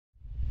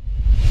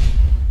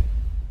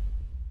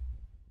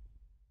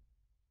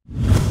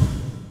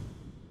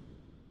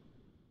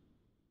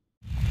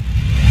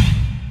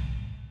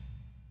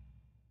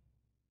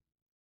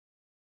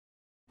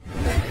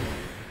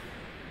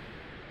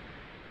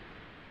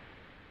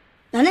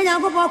na ne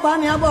Nyankopɔn kwa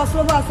me abo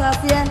so ba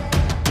asase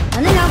na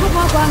ne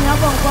Nyankopɔn kwa me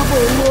abo nkwa bo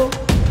owo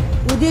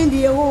udin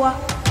di Yehowa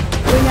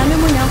onyame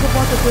mu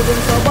Nyankopɔn to de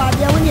nso bo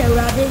ade wo ne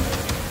Awurade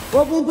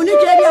ogungun ni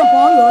twedi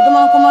ampon yo do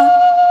mankoma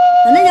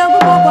na ne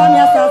Nyankopɔn kwa me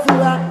asase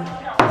wa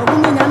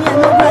ogungun nyame e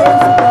no bra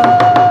Yesu ko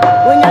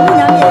onyame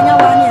nyame e nya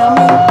wa ne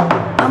ame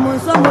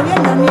amonso mo ye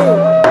nyame e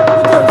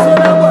uto se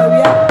na bo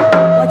awia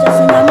wacha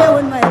se nyame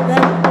won ma ebe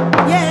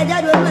ye eja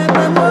do ma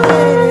ebe mo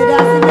e da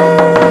se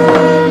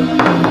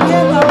ye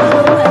baba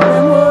do ma ebe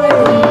mo e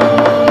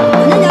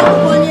ne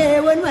Nyankopɔn ye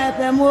won ma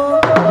ebe mo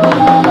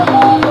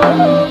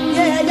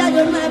ye eja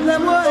do ma ebe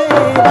mo e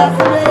da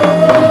se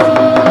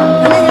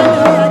ne nyame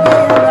o ya de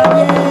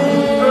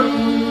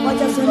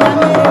wacha se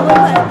nyame won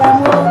ma ebe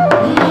mo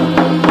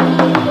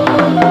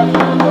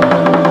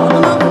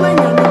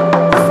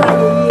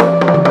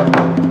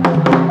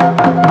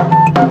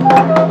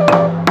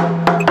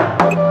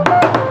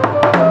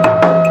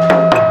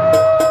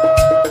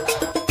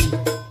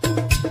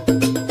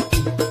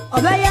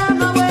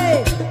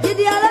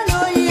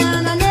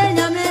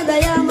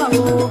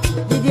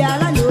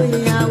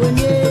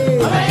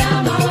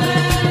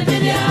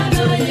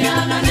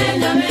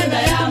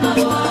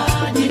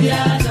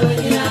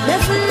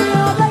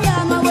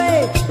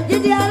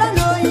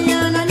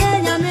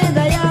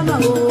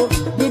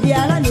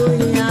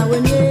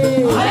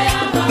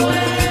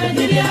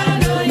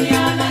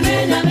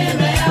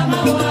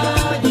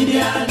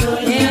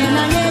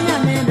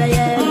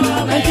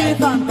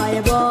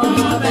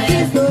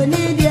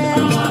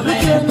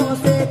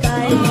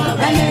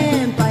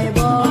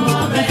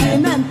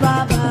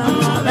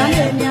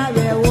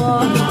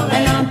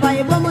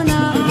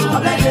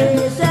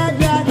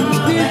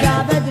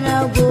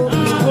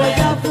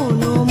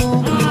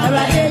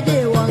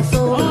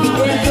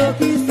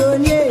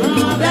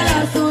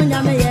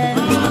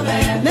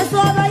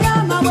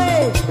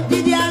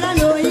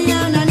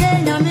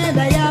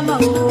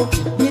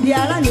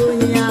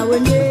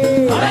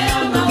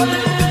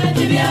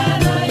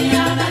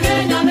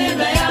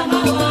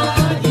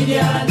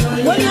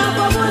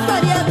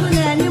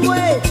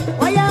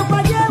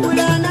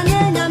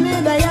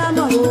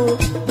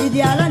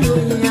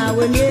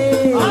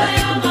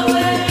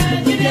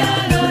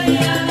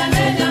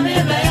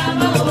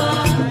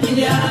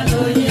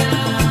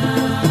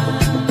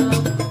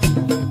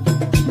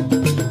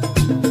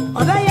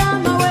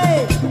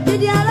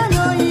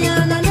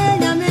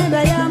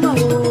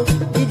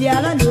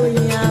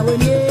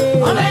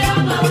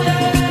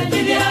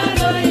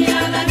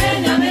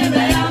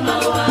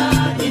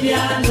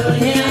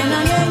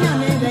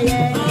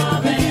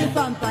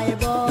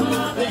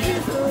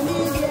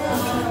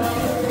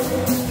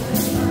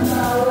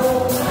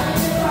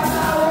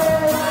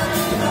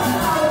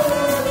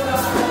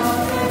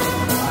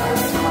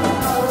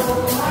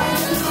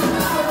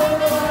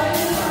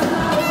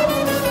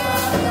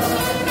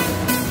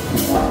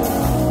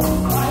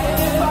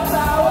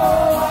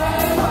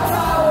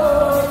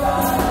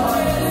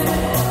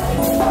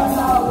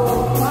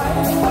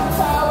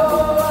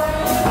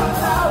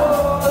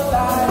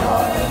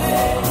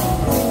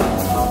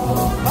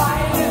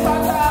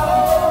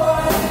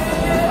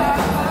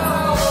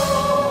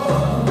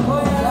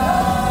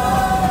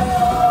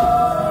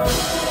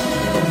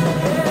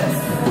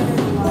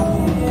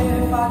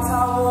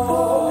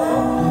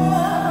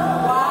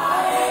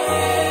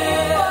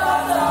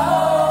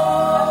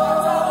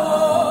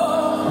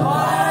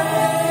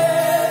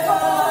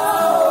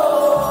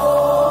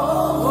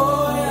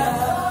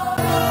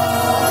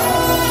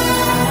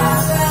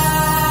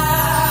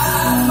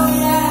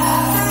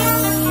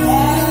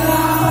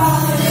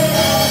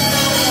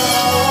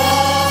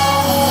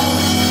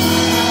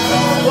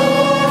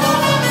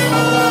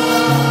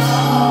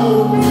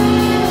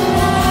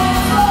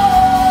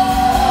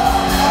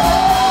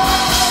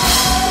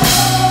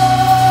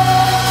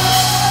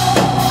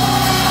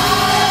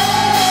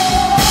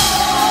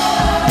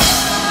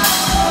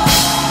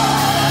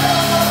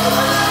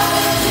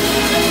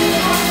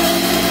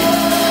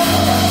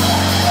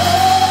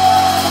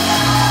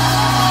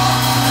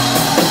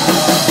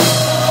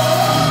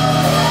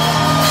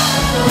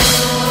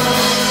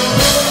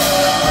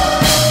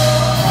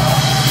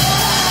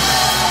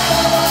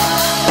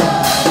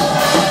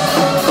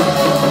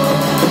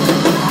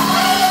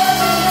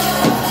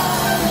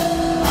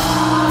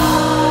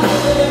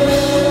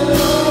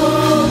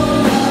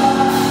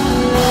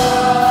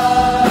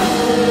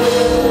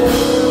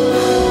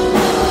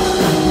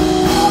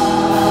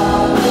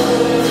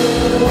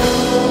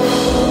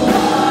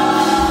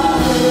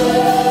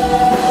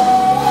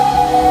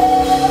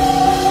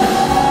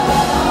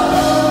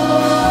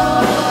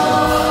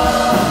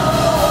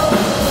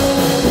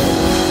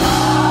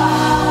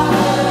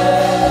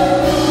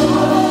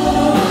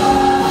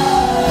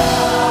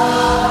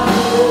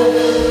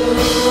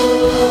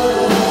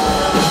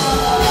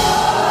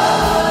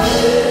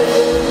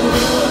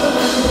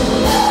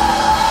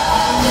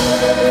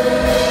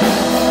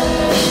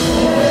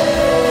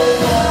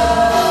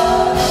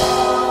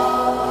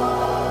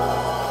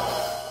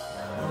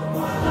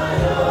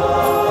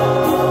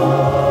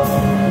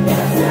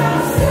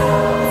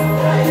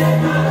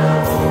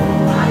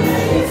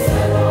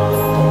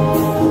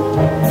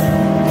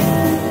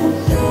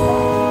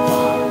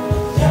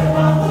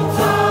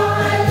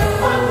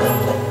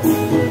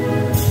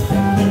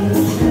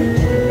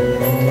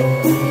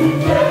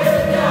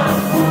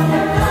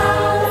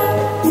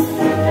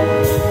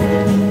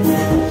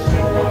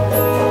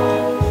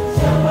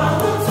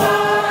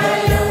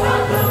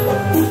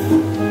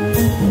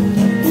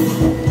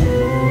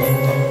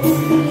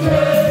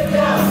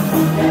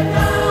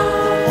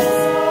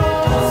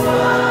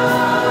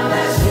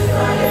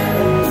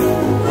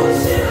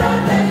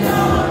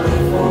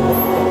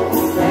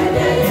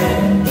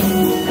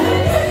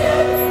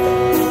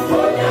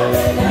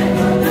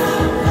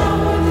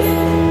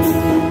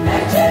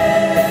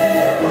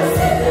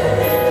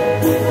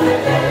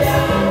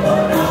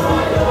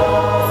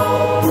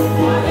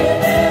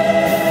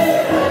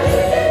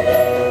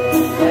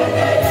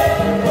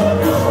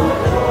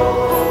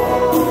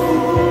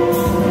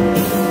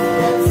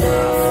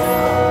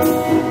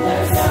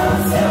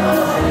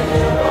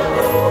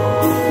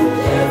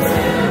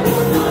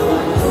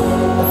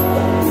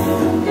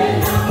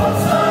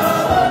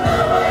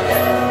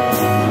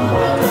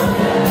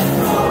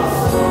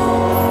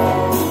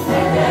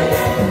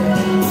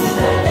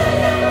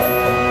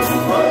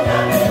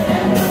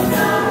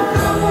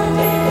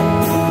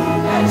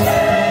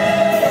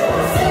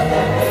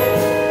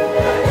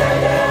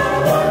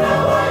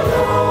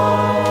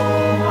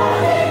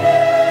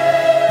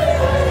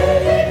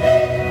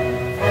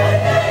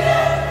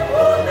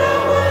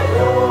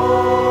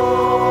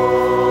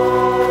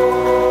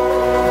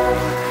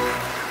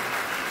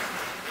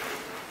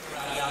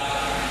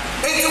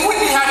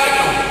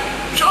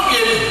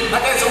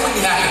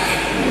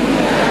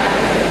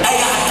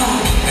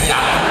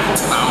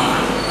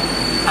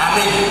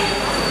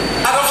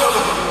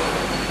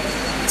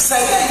say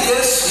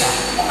yes,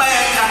 oh my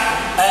God,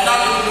 and I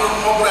don't know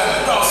more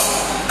than those.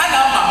 And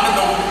I'm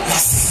not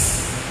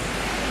yes.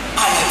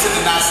 I am to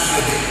the last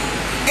day.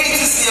 It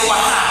is here what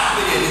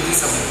happened in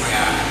this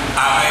prayer.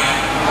 Amen.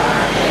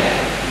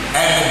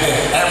 And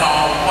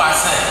Emma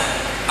was said,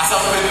 as a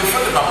friend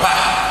for the papa,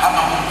 I'm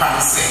a man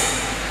say,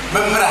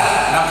 Memra,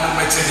 not to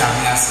mention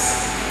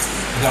Yamias.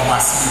 There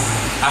was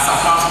as a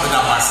fast with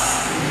a was.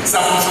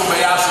 Some of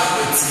the asked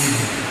with tea,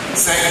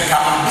 saying,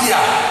 come here,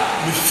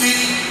 we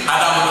feed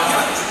Adam.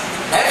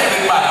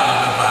 Everybody on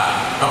the bar,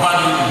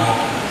 Papa,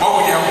 what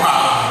we have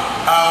found.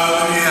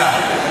 Hallelujah.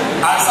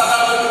 I said,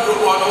 I will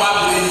go on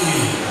one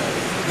day.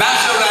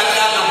 Naturally,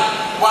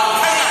 what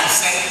can I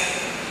say?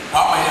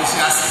 Papa, you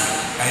say,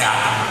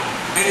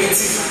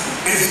 anything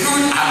is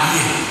good. I'm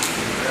here.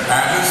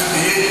 I'm going to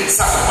be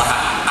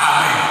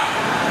Amen.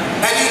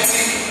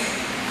 Anything.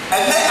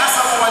 And then as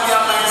a woman,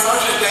 your mind is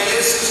also the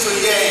yes, so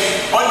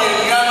yeah, on your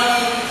young,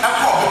 I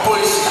call the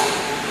police.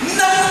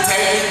 Never tell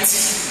it,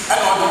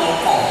 and on the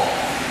wall.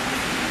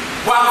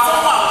 One for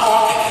one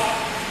pocket.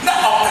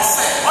 Now,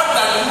 percent, what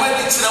that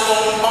when it's a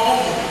woman,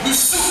 you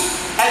sue,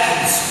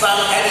 and spam,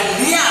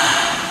 and near,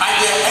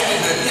 I get any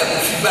idea of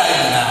you buy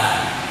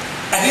now.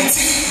 And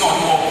it's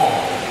not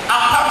more.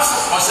 I'm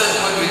perhaps or said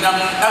when we know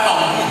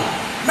ever.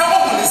 No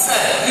one will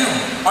say, you,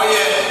 or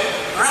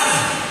yeah,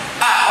 right.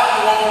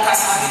 One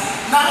Cassadi.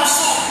 Now,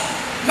 so,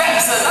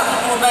 next, I'm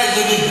going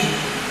to be.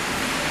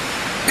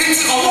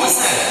 It's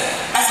almost said,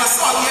 as I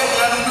saw the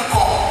other to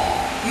call,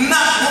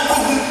 now,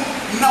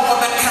 no one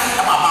can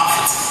come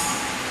about it.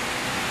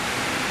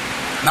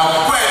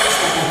 Now, where is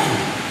the woman?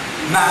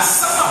 Now,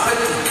 some of it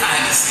to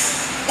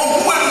kindness.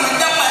 Oh, when we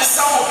got my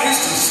son of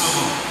Christus,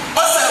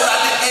 what's a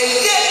rather a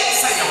year,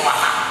 say a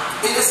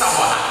waha. It is a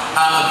waha.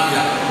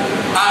 Hallelujah.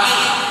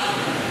 Amen.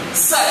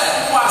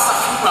 Said, was a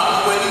few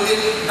when you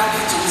did not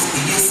to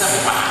yes,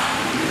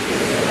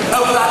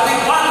 oh, I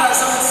think one has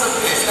some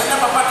place, and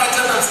never back at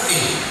us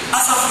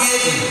as of the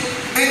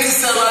it is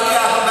a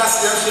radio,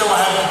 that's the issue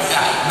I have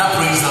here, not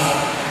praise them.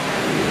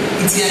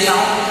 It's here now,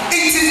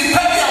 it is the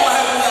penny I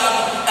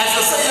have as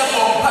I say,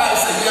 upon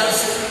pies and yes,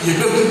 you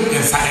do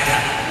inside.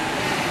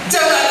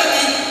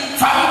 Generally,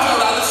 found your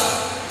others,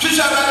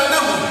 Fisher,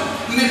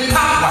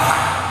 Nipawa,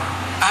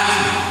 and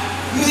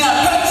near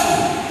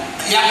petrol,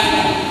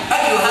 Yaku.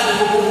 You had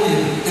to go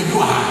in the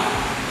Dua.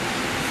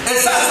 A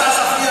sense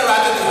of fear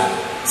rather than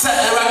said,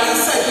 I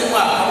said, you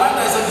are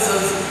one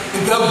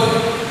in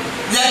government.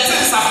 Yet,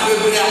 since I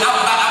will be up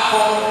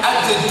at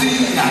the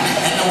D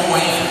and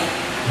away,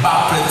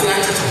 but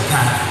Presbyterian of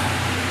Ghana.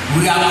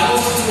 We are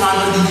close to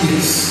 200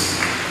 years.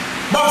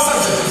 But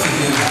such a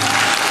thing.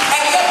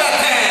 And never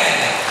can.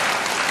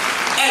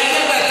 And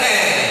never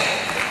can.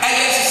 And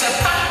yes, it's a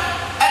pack.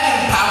 And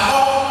in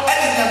Pabo, and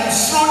in them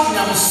strong,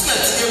 them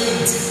skirts,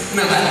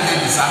 never can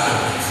be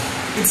happened.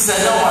 It's a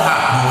no one.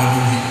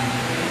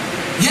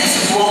 Yes,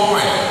 it's one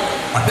way.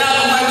 But that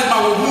reminded my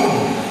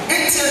wound.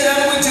 It's a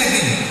young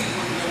witty.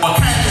 What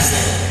kind of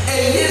say?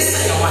 A yes,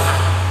 say a waha.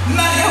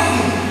 Not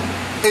young.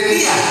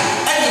 Elia,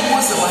 and it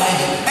was a waha.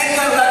 And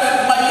I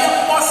rather my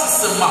young bosses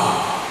the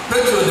mouth.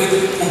 Petro,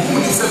 who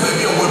is a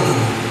baby of wood.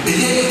 A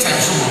young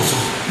tension also.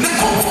 No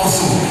comfort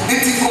zone.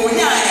 It's a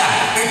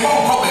Koyaya. A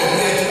bomb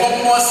comment.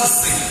 One more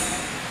sister.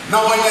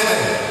 Now, I get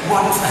it.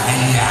 One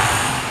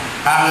time.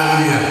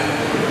 Hallelujah.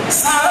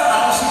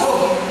 Sarah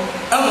also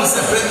was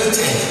a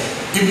Presbyterian.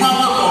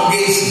 Emmanuel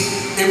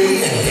congregation, every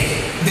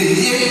day. The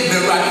year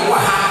the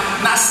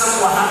Radiwaha,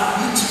 Nasa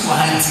Waha,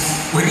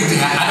 Mutuahanti, when you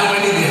have, I don't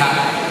want to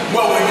have,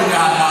 well, when you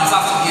have months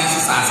after years,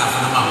 it's answer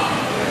for the mouth.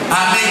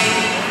 Amen.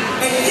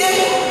 Again,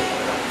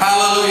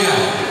 hallelujah.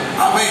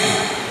 Amen.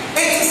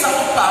 It is a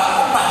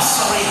power,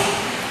 sorry.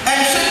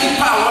 And should be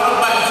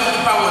power, but should be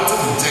power to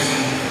protect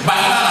by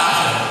another.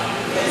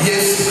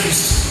 Yes,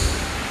 Christ.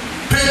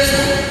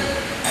 Petro.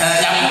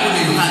 Yakubu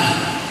ni Yohana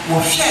wo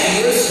hwe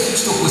Yesu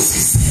Kristo ko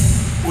sisi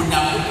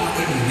onyankopon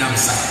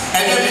enunyamsa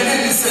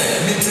ebe bi se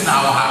minti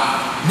na wo ha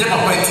ne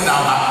papa ti na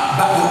wo ha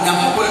ba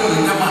onyankopon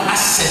enunyama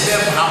ahyede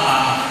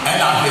Abraham e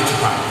na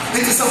hwetupa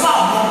it is a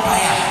one more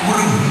fire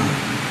wuru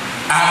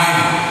amen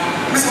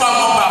this one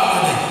more power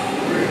today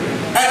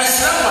and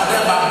it's not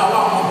that ba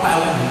one more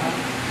power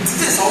it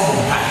is all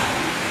more fire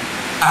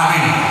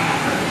amen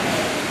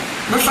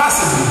me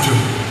fast bujo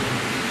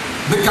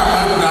me ka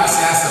ma ura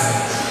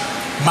asiasa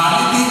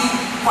Mammy,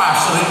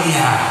 partially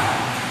here.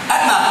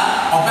 And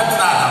now, or better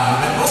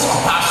than that, was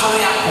partially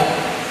apple.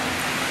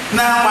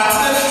 Now, what's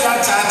the cha?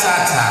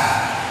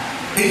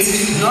 It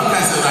is not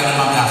as a random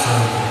mammy after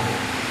all.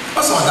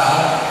 What's all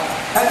that?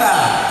 And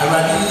now, a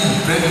random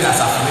bread as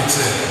a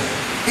furniture.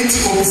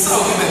 It's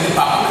also given the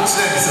public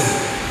church.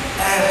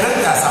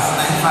 Bread as a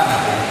furniture.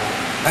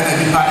 And then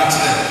the public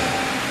church.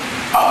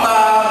 Oh,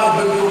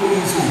 my,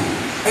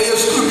 and your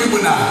school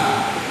people now,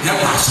 you're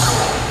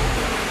partial.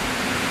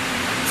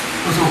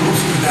 So who's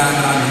doing that?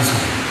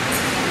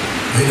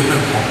 They don't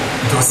know.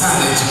 It was sad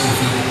that you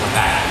could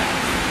die.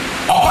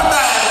 Or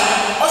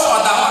die.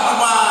 Also, that one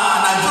and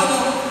I don't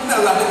know the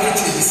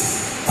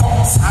radicalities.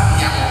 Cops have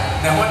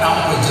the one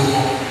out of the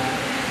war.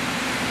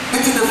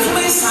 It is the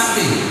first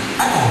Sunday.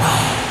 ɛna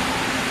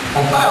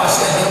ɔbaa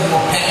ɔsɛ ɛdɛ mu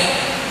ɔpɛ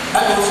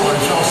ɛna ɔsɔ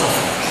ɔhwɛ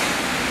ɔsɔfo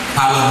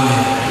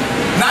hallelujah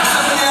na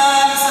asɛm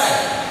nyinaa sɛ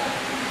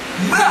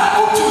mmerɛ a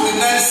ɔtu ne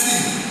nan si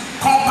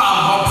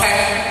compound ɔpɛ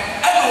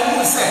ɛna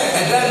ɔmu sɛ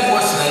ɛdɛ mu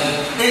ɔhyerɛ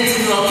enti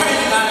ne ɔka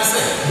nyinaa sɛ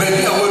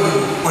baabi a wɔdu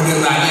ɔde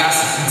awurade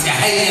ase nti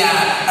aha yi a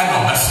ɛna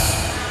ɔbɛso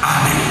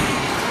amen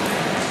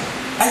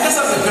ɛnyɛ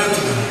sɛ bɛka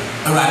to mu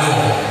awurade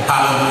wɔ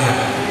hallelujah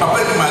papa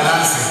di ma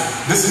danse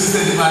ne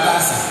sister di ma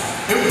danse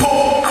mpo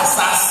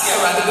asase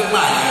awurade de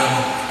maa yɛ no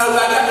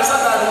awurade akasa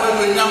da no wɔn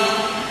enyam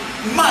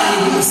maa yɛ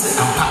mu sɛ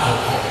ampa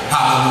ɔkɔ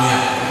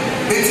hallelujah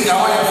eti na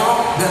wɔyɛ fɔ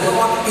the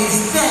Lord is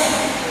there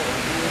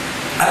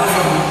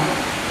ɛnfɔ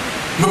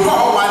mekɔ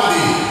hɔ one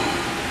day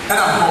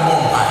ɛna mekɔ bɔ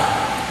mpa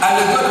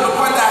anadwo no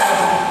mekɔ da yɛ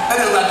no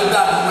ɛna awurade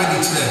da no wɔn ani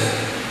kyerɛ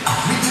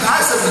me gyina ha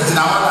sɛ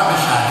megyina hɔ na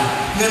mehwɛ ade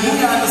na emu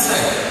yɛ ano sɛ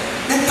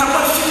ntama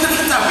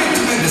fitafita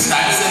mentumi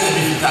ndesade sɛ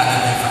ɛbi fitaa na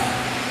ɛfa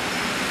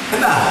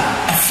ɛna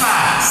ɛfa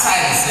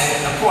side sɛ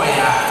ɛkɔɔ yɛ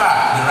afa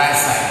the right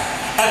side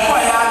ɛkɔɔ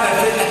yɛ ana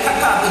ɛfɛ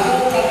ɛkata the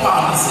whole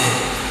compound sɛ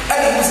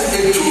ɛna mu sɛ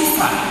etu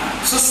fa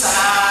so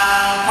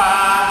saa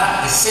paa na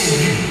ɛhyɛ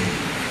yi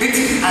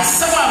eti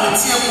asɛm a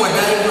metie mu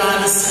ɛda ɛwura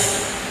ne sɛ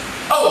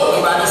oh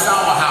ɛwurade san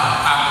wɔ ha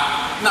mpa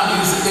na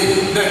mi sɛ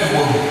ee dɛ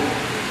ɛwɔ mu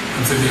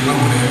nsɛ deɛ ɛma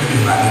mu na ɛbi de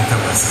ɛwurade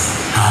ntama sɛ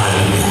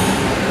hallelujah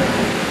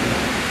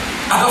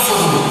adɔfo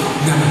no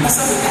na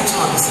mepɛsɛ meka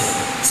kyerɛ ɔno sɛ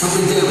sɛ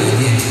wobɛgya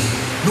awurade akyi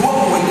na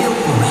wɔma w'ani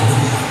akɔ awurade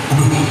mu a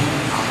wobɛhu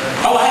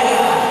ɔwɔ ayɛ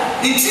a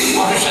nti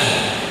nkɔhwehwɛ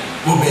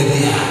wɔ baabi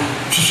a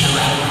hwehwɛ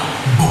awurade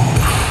bɔ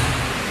mpa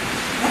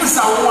wone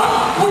sa wo a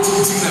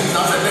wɔtintim na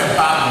mena sɛ dɛ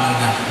mpaa no no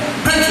da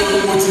petro no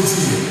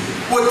wɔtintim yɛ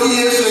wɔdi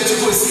yesu akyi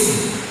kɔsii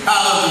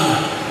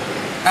hallelujah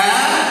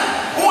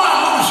wo a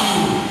wɔhwe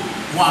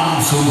wo a no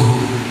nso wɔ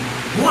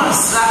wo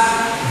ansra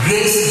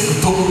grace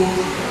ntɔ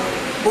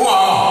wo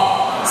a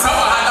sɛ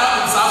wɔ ada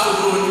saa so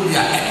do no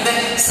bia ɛnɛ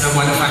sɛ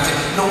wɔ ne fakyɛ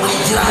na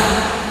wɔagyira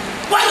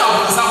wɔayɛ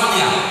ɔbɔnsam ne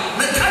a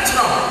meka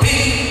kyerɛ pe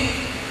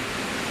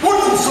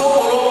wonim so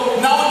wɔlo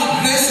na wode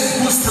grace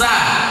nku stra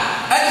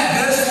ɛne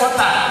grace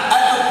water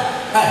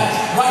ɛne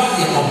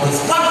wɔayɛ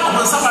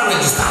ɔbɔnsam a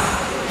register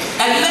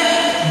ɛnɛ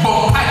bɔ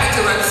mpa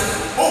ɛkyerɛ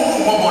ɔhu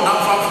mmɔbɔ na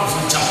mfa mfo so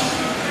kyɛw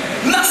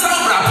na san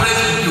bra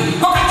president bio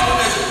kɔka kyerɛ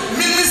ne sɛ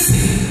mimi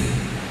si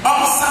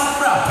ɔmsan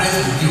bra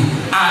president bio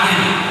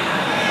amen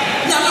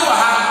nyame wɔ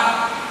ha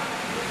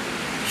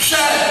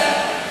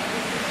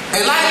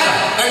Elijah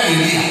and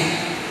Elia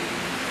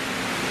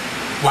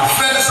were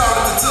friends of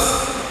the two.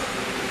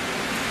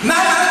 Now,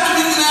 to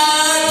be the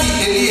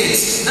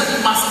Elias, the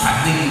master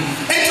name,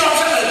 and you are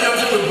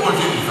the board.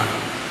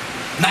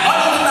 Now,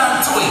 all of them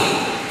to it,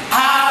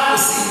 I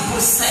was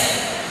simple say,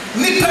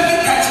 Nipper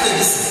catch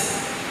this.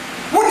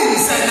 Wouldn't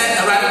say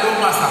that a radical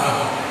master?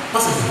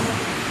 What's it?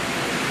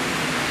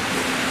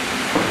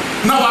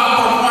 No, I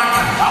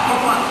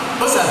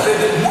was a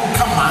very good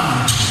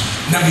command.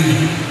 Now,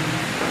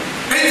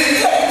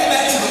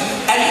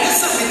 and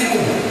this is the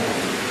new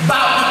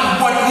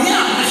but what we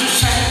are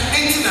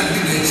measuring and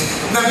village.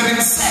 Now, we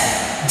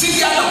said,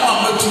 Jiggy, I don't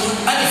want to,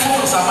 and the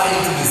focus of my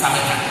into this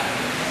America.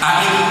 I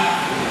mean,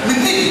 we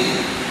need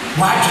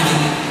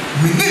watching,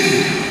 we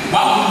need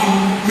what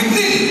we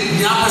need,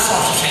 the upper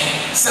social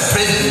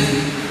separate.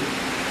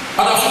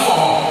 But of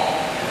all,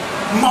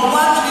 my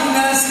watching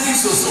Nancy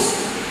so.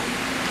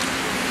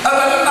 I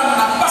remember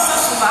my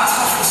pastor's last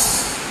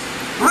office.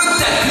 Read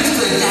that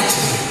Christian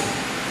actually.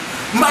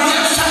 My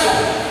young shadow,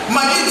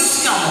 my young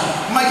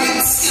siamo, my young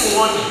sea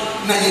one,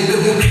 na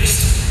yebehu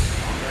Christ.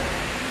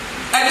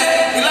 And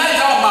then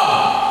Elijah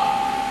Obama,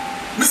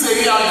 Mr.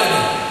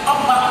 Yardani,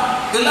 Obama,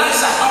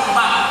 Elijah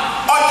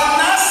Obama, or the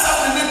NASA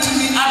will to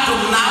me out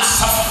of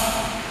NASA.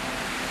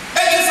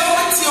 And it's a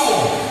bit you,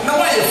 no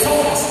way you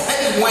focus, and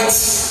it went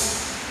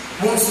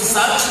once to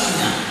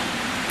Sartunia,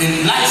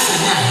 Elijah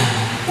Yan,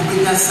 who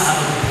began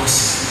Sarah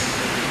person.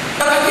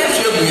 But I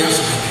guess you'll be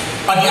answering,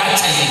 but the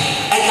actually,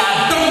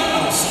 I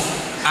don't also.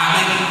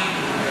 Amen.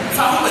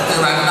 Found better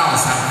right now,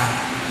 Santa.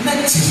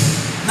 Next,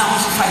 now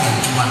it's fire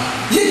to one.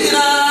 You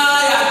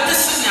know,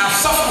 this is your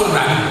software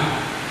running.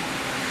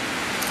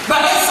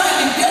 But I find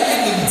it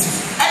getting it.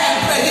 I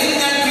am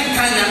praying that we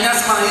can have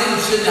my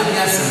engine and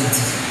yes,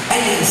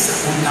 and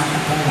yes, we have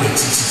to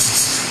wait.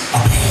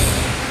 Okay.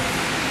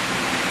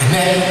 And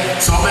then,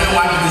 so I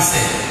want to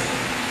say,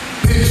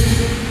 Pedro,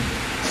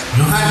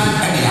 Yohani,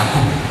 and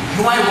Yaku.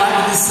 No, I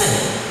want to say,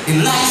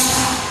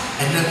 Elijah,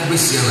 and then we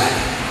see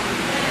right.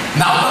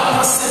 Now, what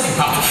was said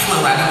about the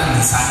full rather than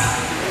the side?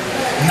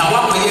 Now,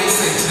 what we are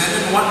saying,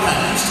 and what can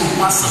use to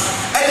muscle,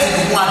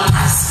 and one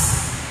pass.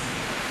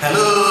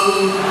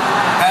 Hello,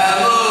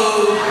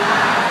 hello,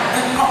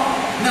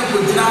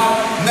 never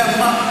now,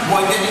 never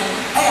one day.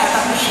 I had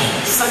a mission,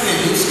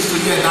 Sunday used to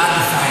be an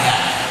fire.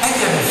 I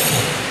have a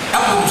share.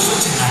 I will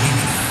such a name.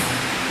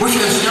 Which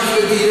is young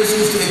baby years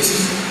used to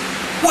achieve.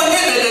 One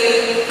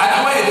day,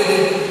 I waited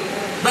it.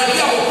 But they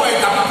are quite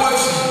a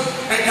portion.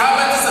 And how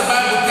about the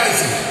Bible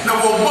case? Now,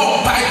 we'll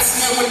walk by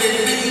here with the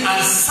thing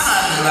and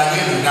son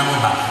again.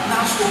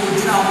 Now, so we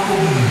did our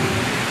home.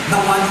 No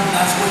one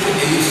that's what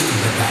they used to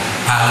do.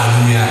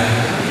 Hallelujah.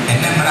 And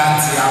then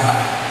Brantiaba.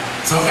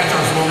 So catch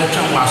us one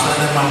lecture was on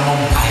the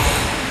Mamma Pie.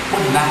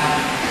 What that?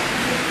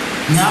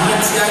 Now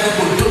let's see how you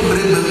go to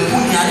bring the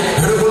Punya.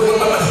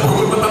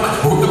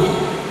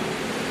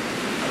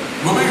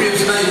 Women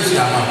use not use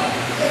Yama.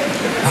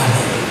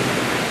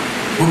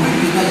 Women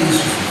use not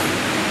use.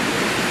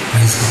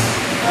 Praise God.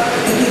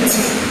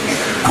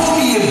 Come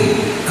here.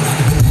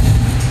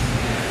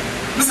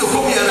 Mr.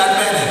 Come here, that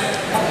man.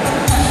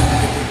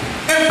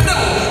 And no,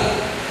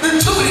 the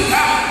two will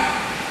come.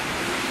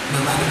 No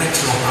matter the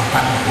two of our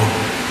partner.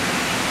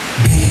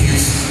 Be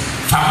used.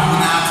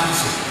 Family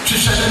artists. She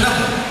said, no.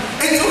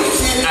 It was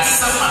seen as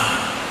summer.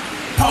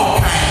 Paul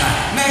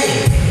Kaina.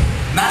 Nay.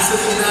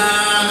 Nasafina.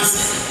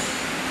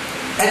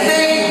 And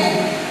then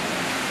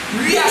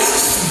we are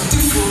so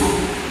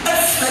different.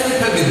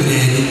 Every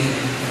baby.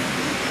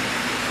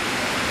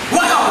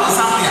 Why are we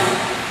Zambia?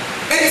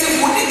 It's a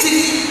bonity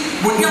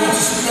when you want to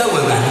see our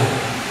weather.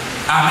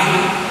 Amen.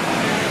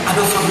 I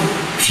don't know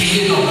she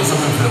did not was a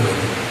member.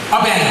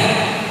 Amen.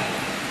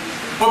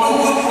 But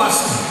who was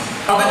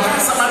of the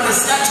cancer of the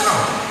statue?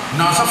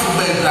 Now, something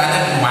very glad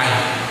and why?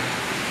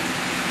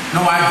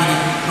 No, I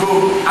didn't.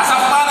 No, as a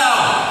father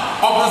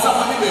of the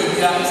somebody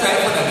baby, I'm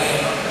saying for the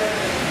man.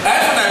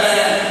 For the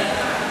man.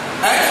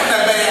 For the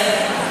man.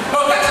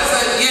 Oh, that's just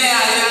a yeah.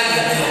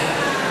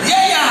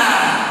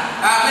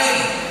 Amen.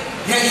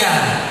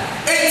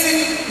 Yeah.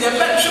 18, the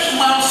electric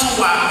mouse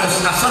who are as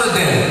I saw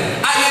them.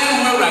 I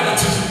didn't know right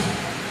to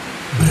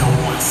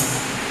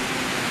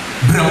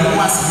Brown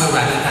was no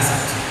right as I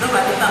no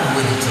right down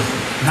with it.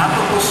 Now,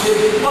 was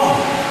oh,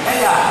 I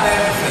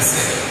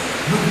said,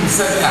 look,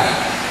 said that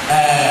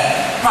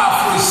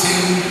powerful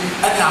sing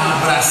and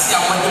I'm Brasia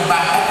when the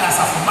back as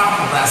a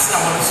Marco Brasia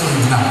was so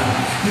now.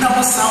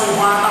 Now,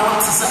 someone I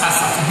want to say as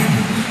a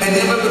baby. And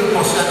never will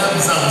push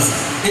themselves.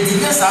 It is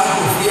just out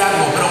of fear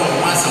or brown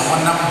once and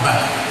one number,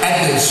 and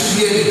they should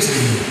be able to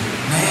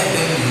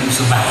use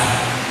a bag.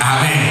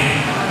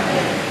 Amen.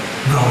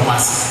 Brown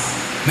was.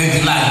 Maybe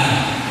like,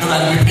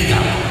 we pick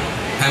up.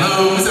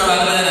 Hello, Mr.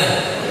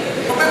 Radler.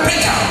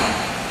 Pick up.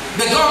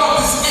 The God of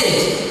this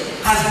age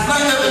has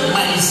blinded the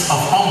minds of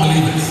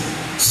unbelievers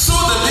so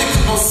that they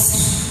cannot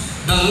see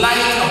the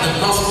light of the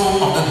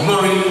gospel of the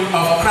glory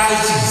of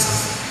Christ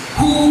Jesus,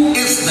 who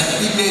is the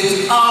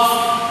image of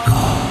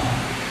God.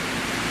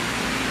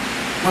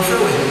 My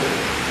friend,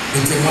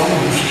 it's a long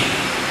way.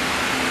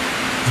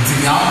 It's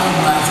a young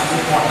man to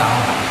go down.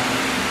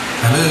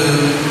 Hello,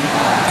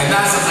 and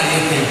that's a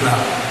young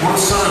crowd. What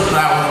sort of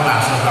crowd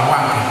about so I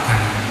want to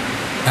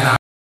and I'm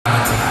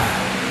not tonight.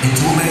 It's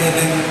women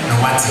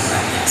and what's it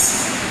like?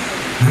 Yes.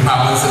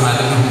 Remember, I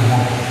don't know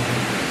more.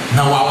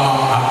 Now,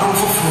 I'm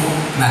profitable.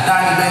 Now,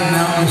 I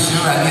now is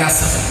your idea.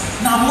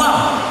 Now,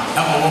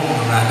 I'm a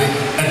woman rather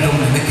and don't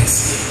make it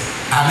see.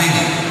 Amen.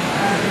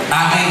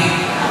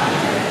 Amen.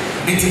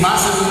 It's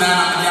massive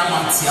now.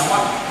 Yamantiawa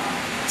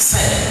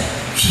said,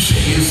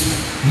 she is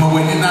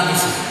Mawenina.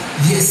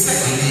 Yes, sir.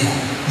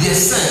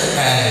 Yes, sir.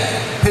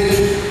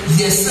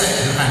 Yes, sir.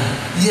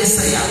 Yes,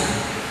 sir.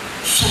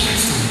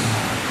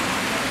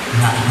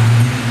 Not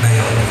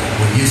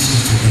when you see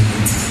to be.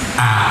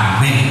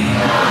 Amen.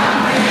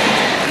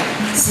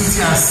 Since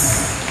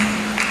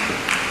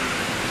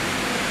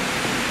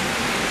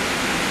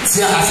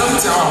see, I saw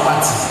tell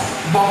what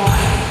Bob.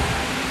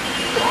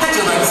 That's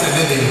what I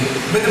said.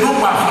 But no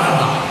one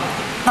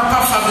Papa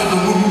family the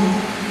room.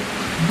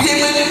 Be a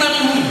man,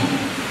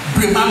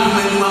 bring my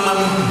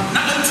mama,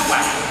 nothing to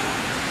us.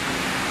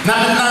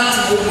 Nothing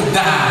to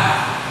die.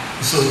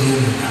 So you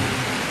know.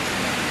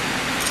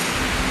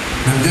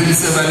 And then we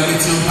say, well,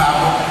 it's your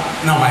power.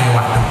 Now I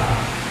want.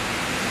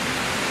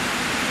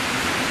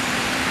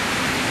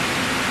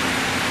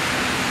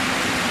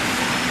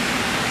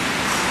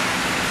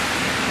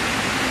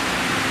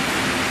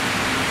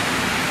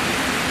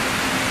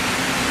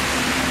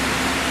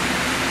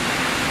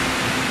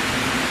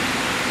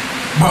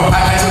 But I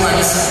tell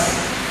you,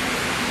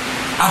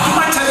 I do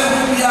not tell you,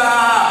 we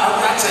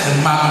are the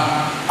man.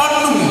 Oh,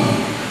 no,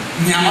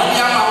 we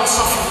are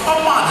also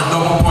from the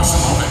double portion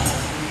of it.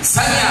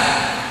 Sanya,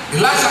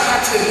 Elijah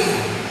catching you.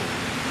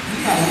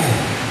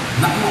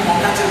 Not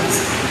more catching.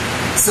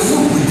 So,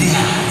 who would be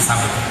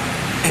something?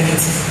 And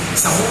it's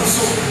some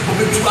also who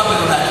be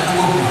trouble that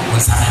no one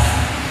was having.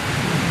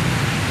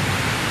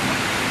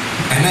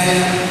 And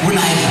then, when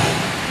I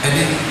and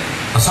then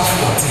a soft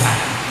water.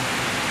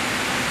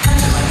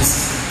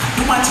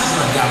 Too much of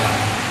a gala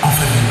of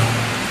a minute.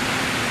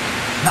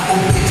 Now, on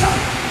Peter.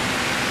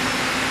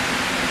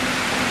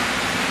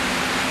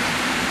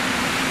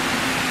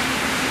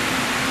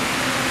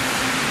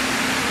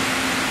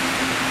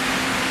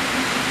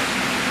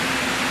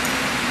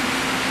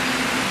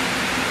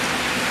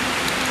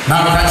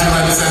 Now,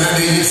 Papa said that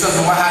he is of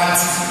the heart,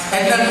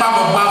 and then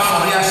Papa Bar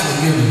for the Ashes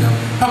of Gilliam.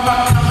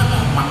 Papa coming,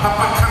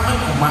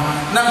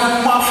 never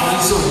more for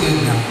his own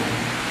Gilliam.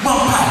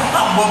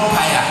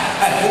 Bonfire,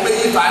 and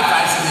obey 5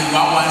 in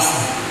 1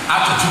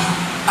 after 2.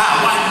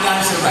 One young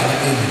silver in the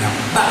baby now.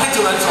 But let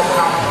you run so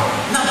powerful.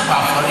 Not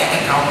about for the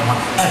account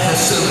and the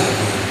silver.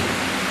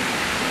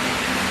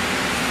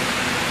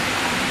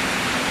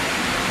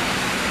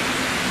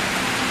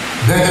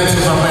 Then to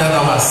the prayer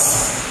of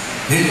us.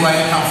 They go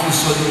and come for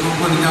so you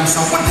go to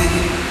somebody.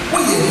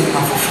 What you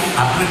come for?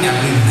 I bring a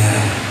big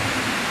there.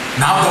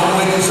 Now the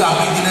woman is a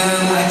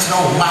beginner, let's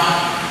know why.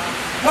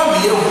 What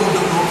be able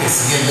to look at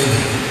together?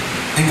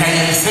 And can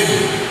you say,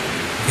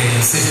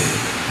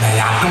 they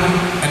are doing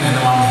and then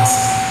one else.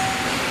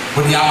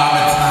 But the other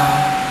one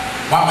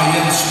by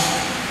yes,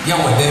 you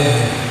were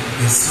there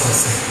is so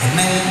sad. And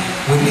then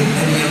when you need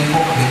any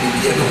hope, maybe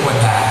you don't want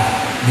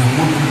that. You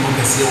wouldn't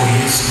look at your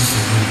issues to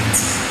do it.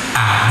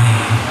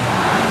 Amen.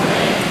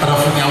 But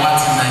of your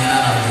what's in the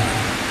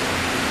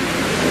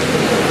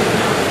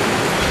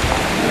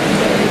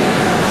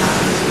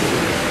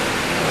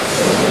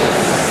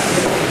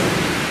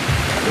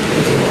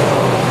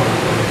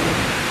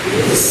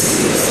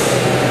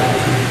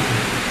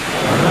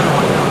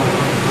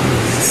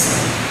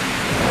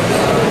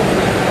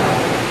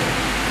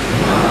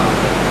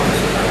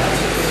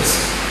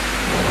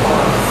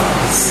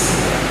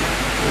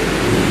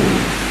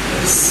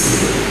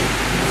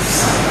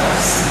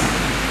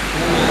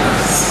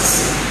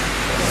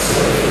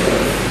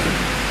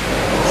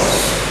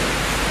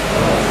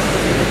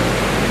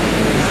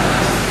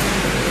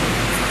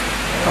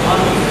Come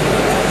on.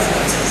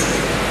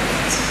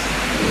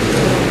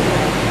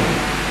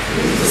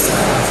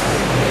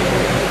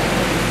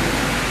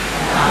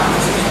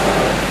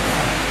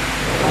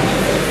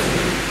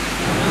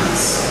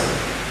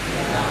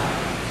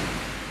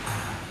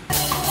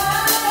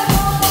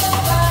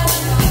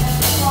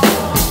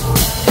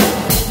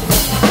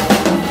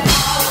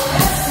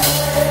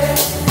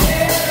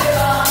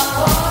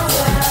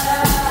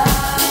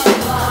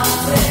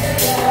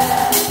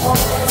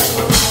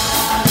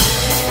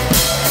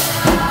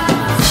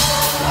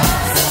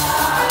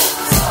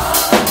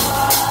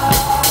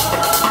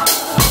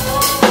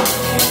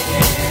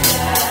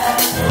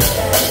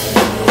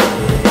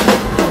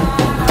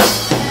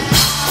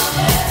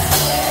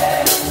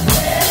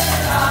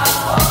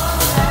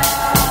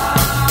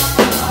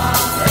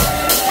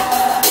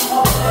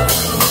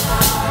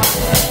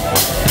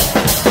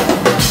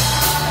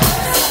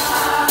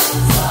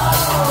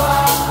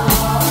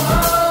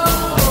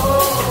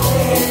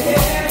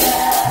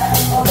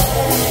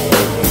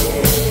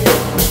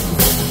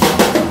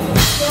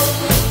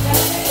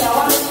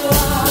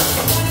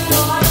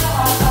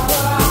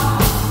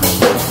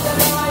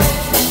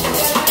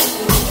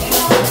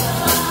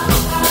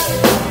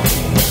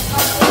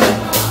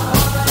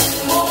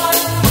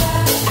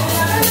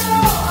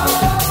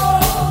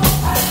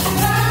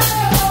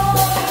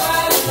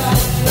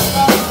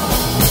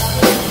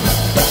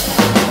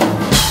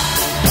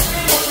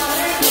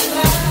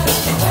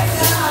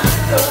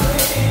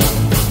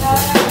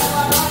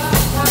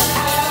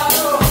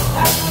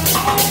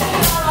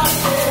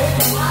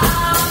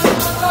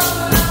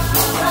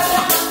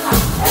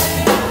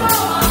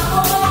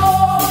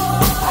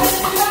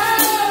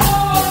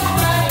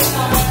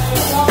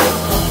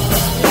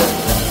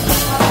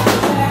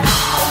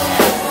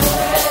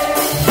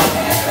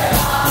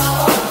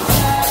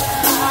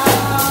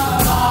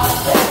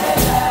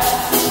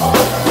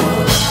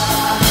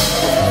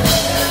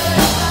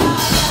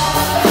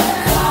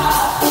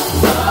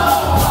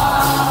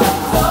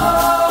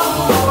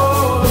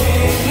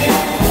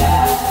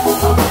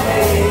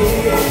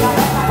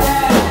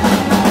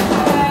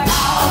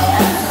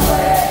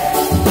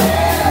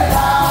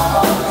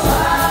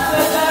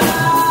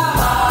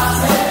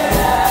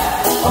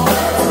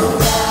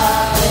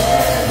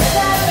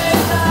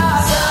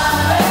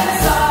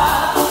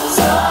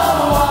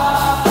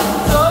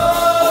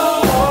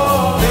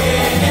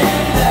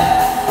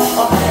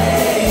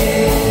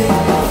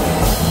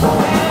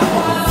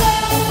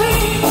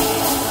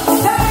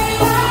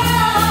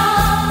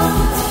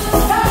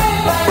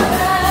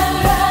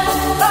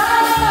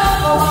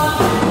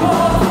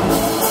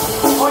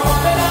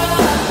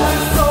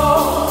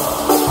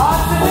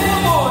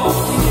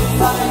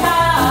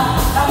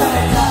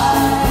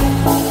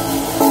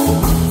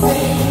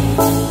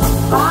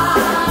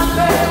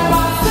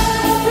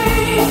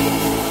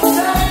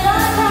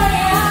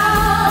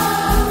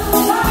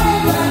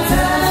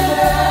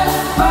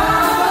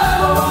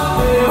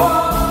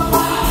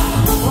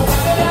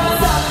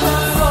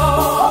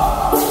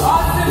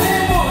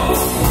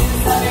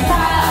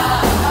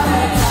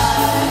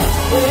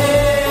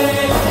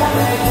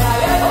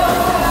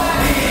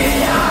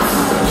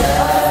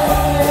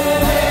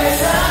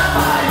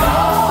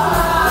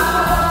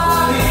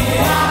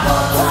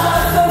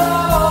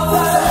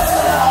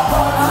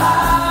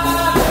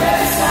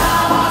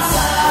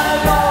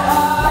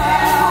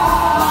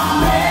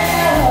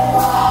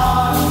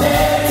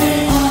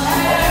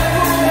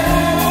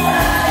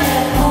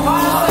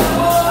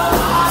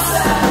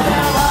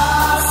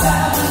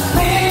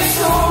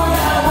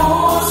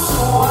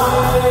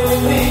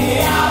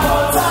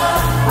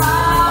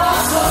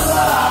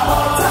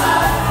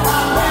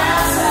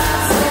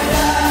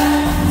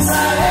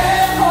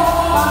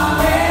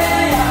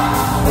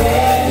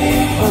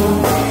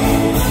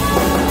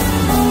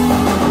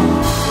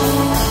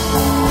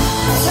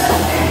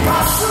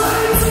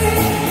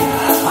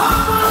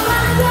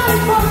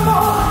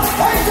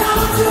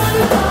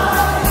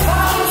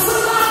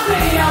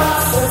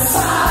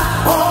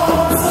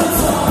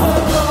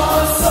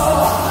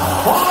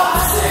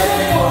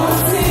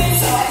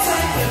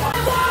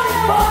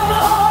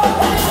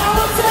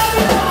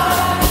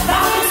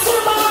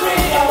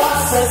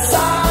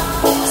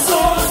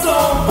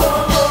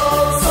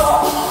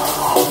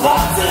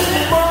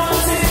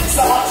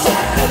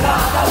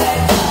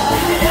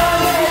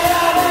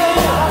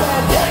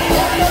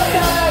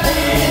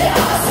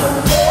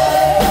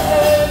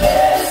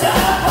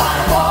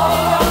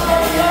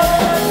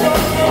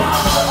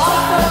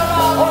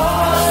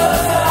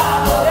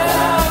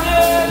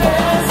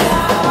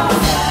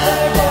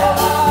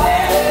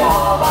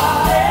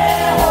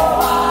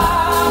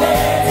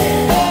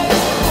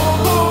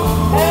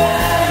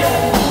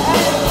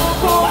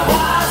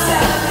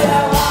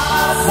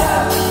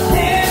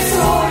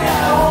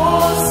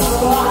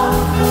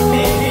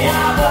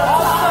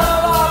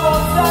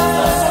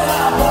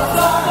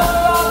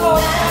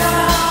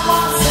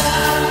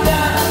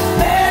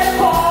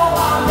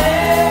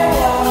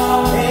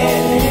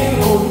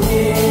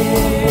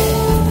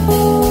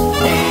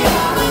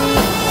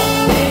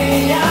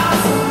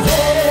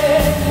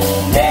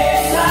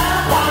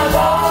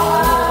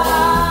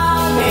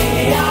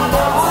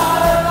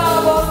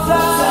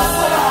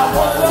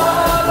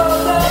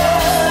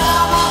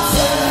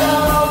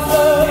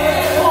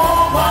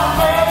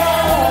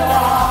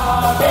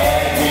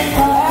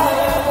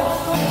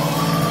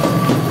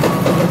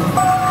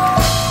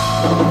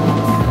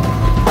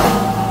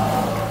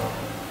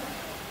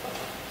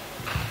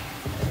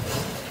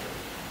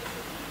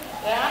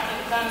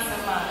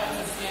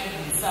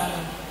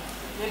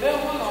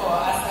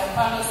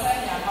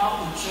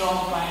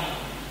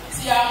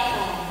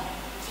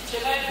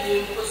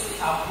 Chemedi Kosi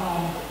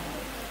Apron,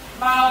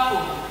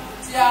 Malcolm,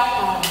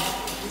 Tiapon,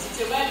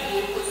 Chemedi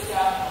Kosi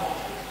Apron,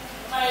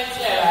 my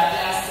dear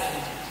Adassin,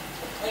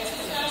 and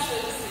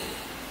Tiasin,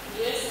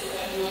 yes,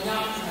 and your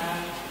young.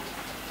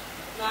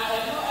 Now,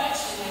 I know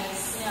actually,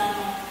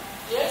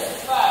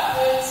 yes, far,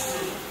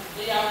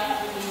 they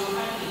are moving your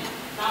money.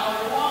 Now,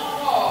 I want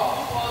more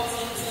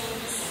important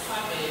things to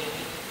come baby.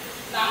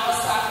 Now,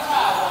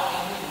 ACCRA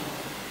walking.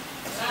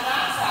 Now,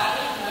 that's how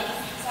they know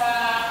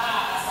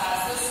as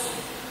I say.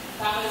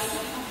 Now, the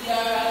school they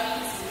are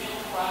ready to be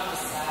on the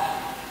side.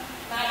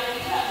 Now, they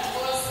can't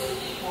go say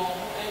they won't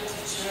and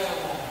teacher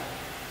won't.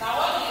 Now,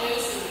 what do you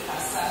say with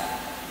Casa?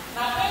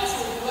 Now,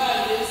 pencil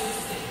where you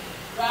say,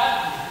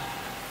 Rabbi.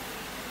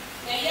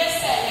 And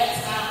yes,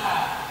 yes,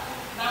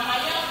 now my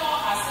young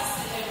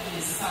assistant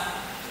every son.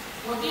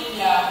 What did you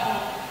happen?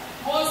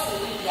 Most of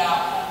the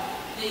yapon,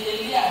 they did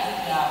the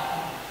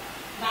yapon.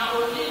 Now,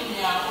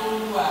 Olivia,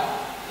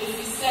 if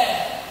you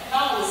said,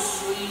 now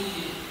was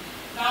really.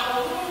 Now,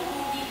 who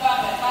will be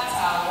back at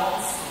Kata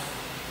also?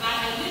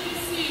 Now, I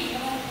didn't see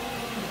who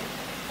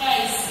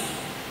nice.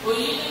 Or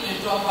you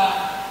didn't drop back,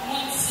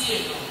 won't see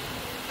it.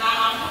 Now,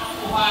 I'm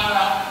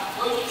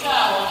going to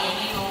try on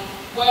any know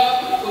where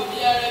we could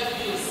be a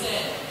review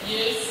said,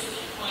 yes,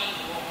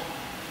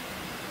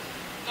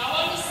 now,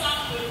 what is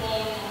some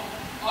people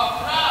or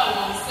proud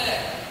one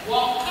said,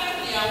 one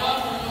candy, I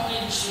want to know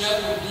in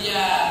Chicago,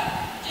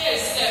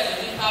 yes, said,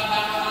 we have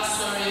a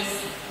story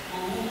for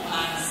who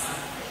answer.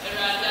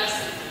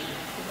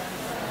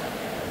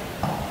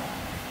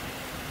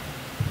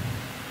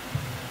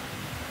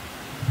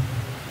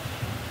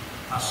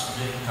 As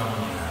they come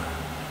here,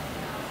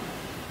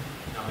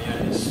 now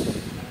may I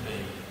say,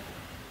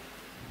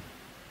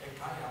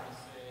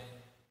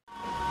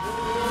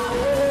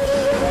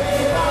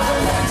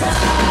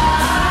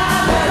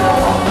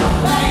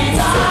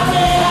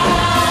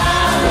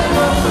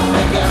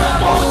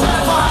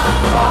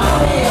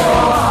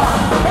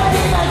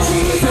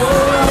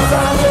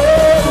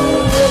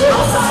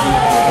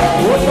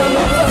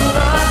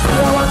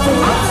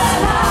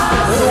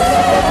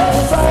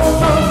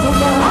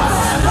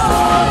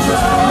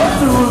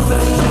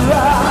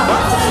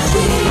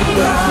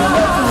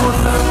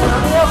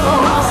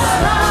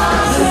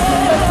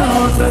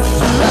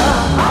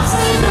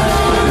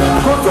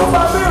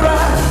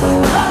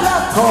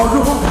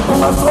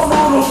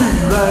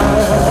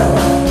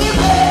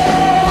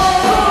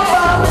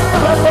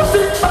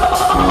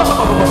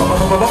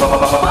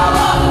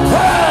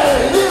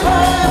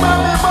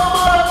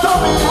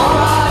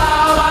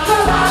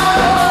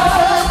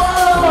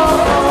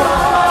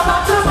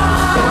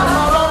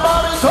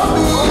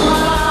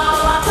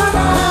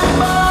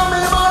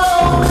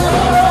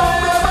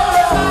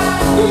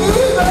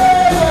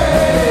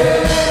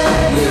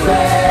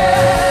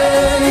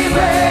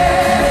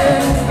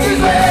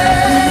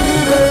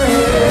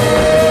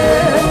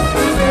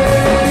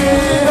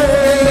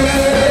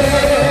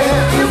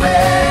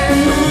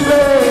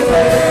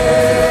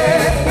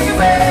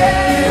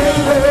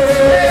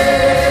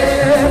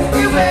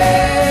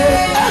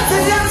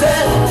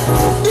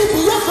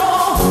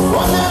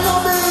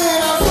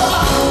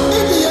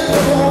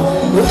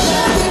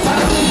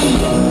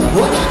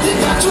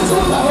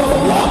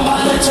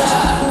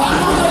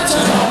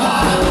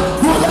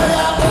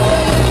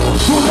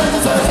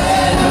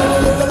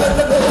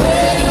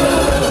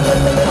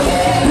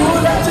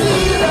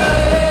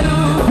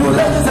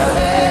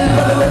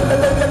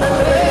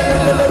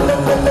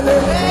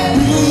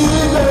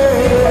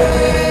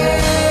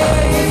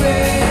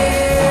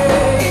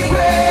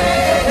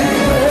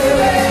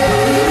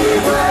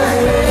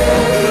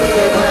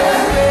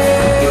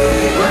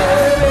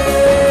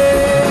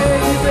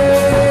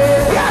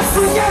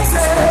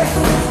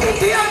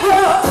 Yes,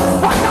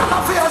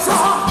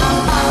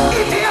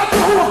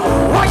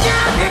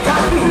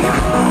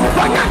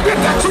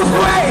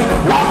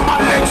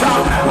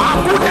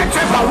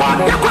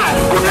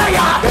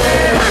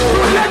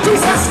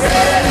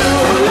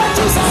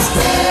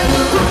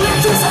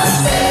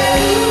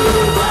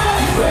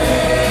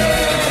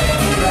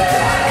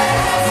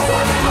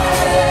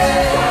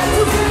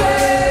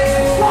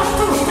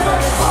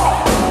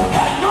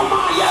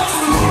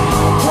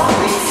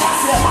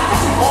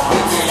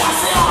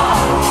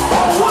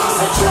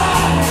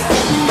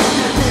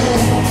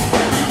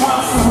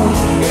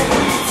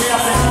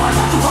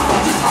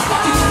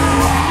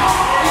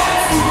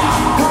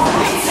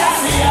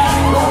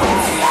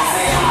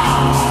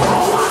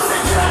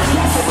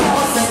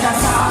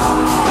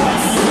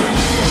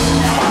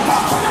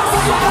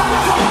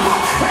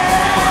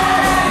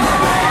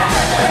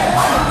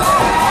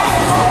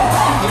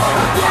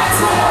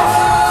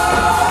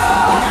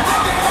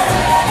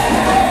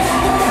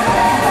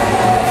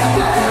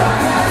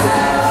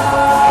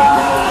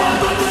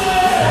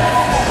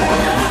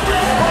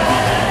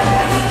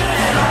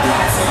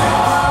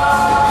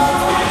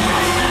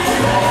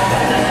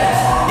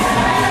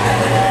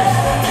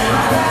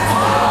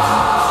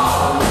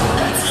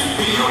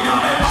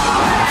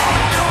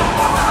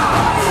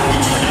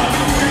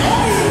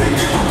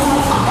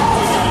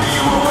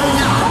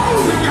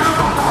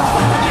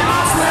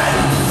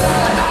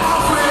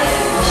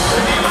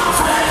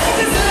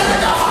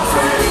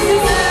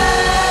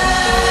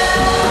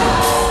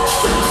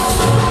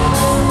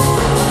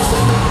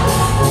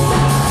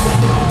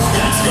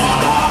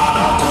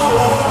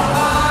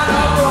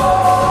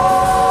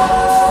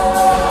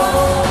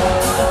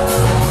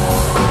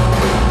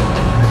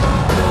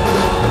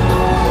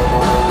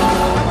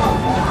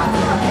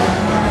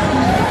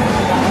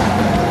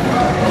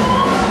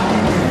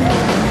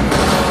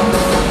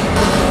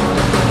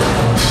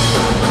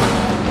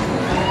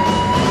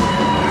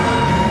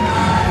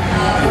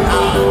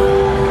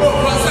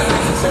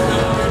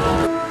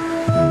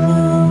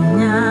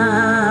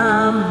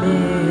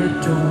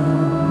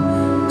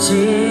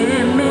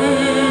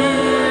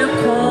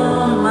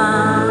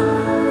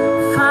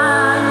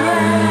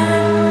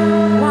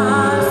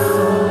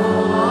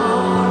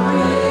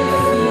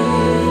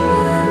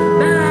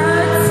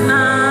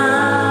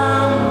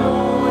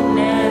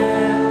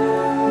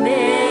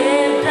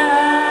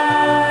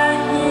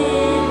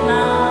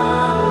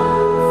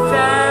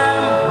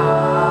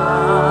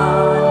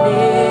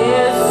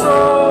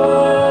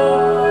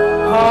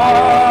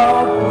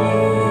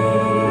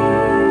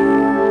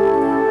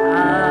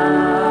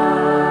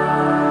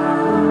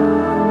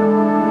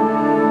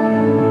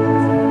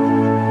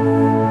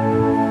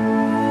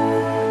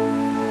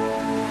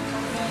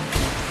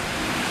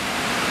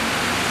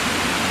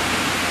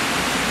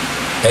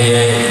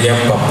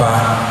 Young papa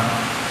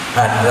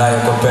and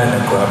like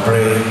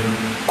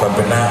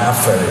Kwabena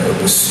Afari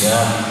Obusia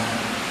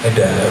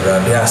Eda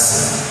Radias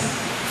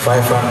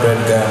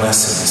 500 Ghana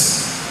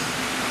cedis.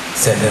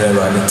 Send it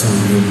around to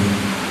you.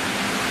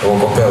 Or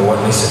compare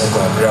one nation of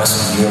grass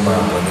with you, my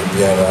money,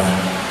 Biara,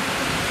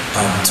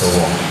 and so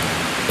on.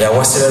 There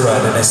was a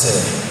ride and I say,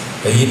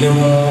 a year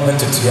more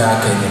to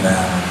Tiaka in a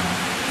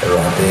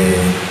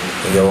rade,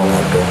 a young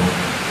adult,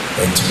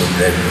 and to be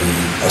very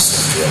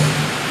Australia.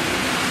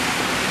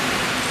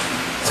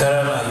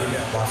 Sarah, you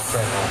are my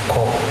friend,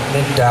 call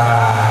Nida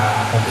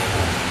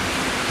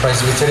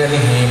Presbyterian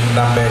hymn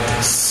number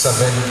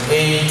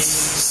 787.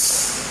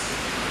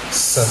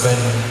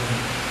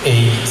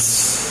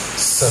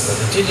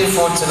 Jiji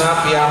Fortuna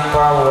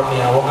Piampa or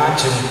near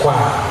Wangachim Kwa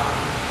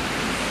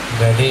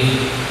Nadi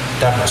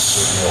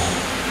Damasuno,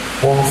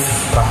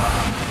 Wolfipa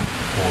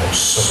or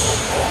so.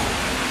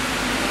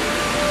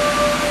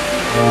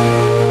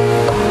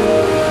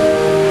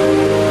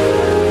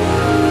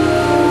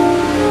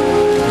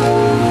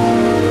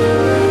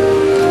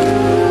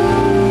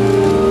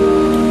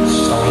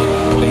 So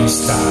please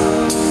start.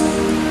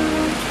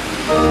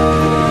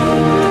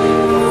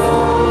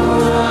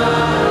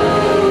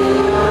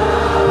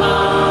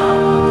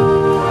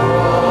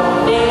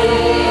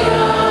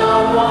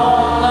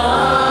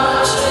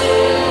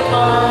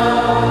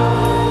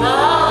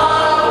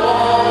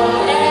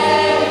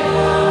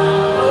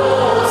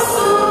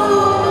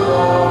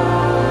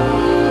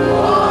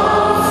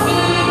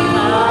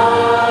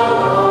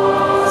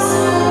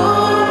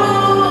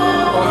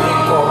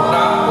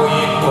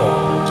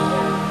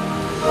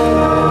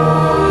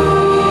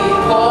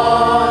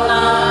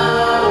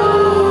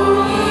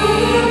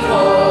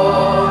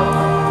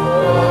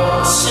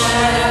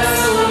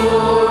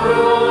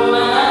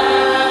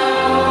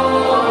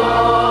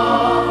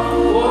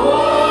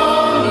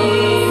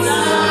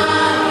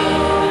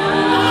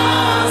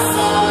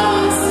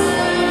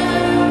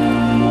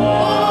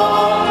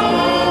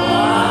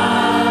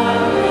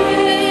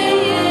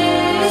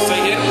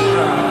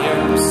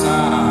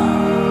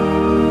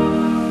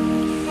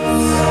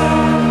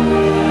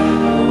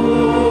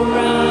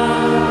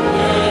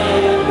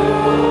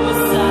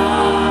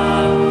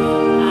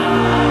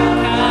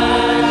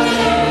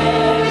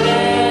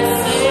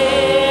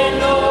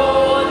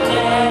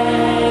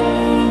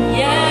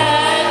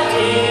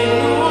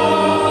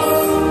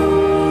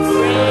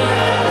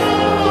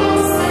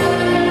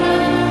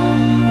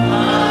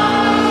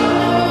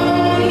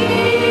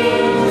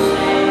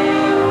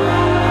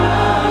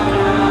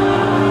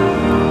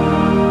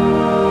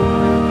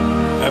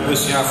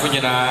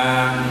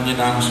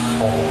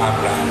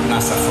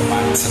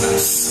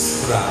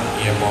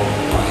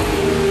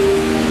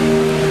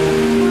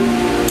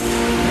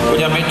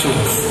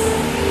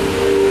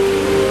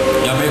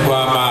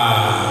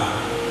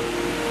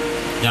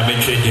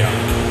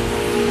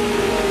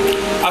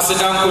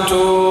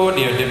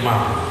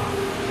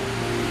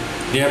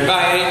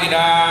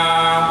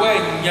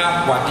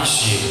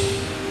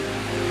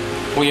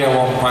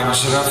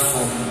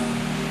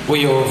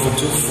 We are for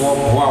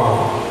 2-4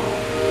 wow.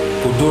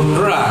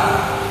 Kudundra,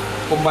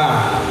 Oba,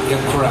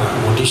 Yakra,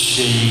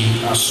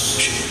 Odishi,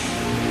 Asuchi.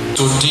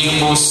 To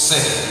Dimo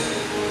se,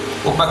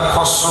 Oba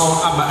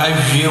Koso, Ama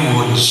Avie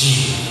Woji,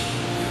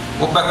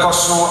 Oba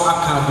Koso,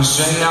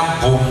 Akabusaya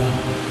Bom,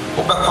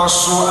 Oba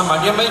Koso,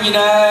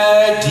 Amanyamina,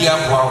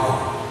 Diabwa.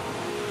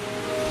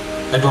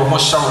 And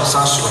almost shower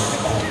Sasso,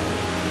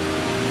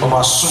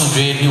 Oba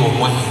Sundre, New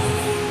Money,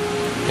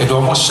 and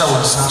almost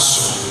shower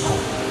Sasso.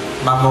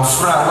 Mamma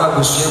Fra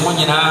was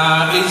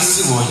Yamuna,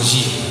 AC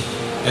Woji,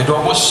 and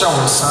almost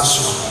shower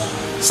Sasso.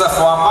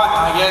 Safwa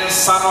Mata,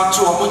 son or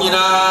two of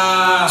Munina,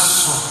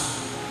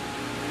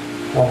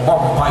 or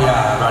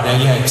Bompire, rather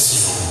yet.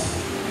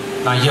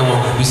 Now you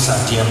will be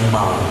sat here,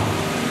 Mao.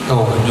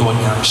 Oh, no one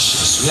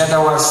yams. Yet I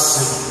was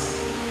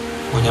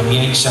when you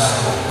meet child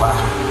of Ba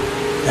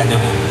and the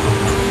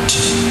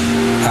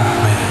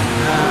Amen.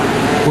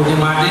 Would you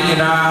mind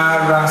in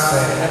our Rasa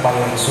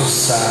about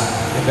Susa,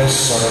 the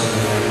best sort of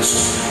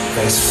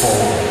verse 4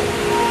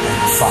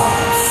 and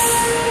 5.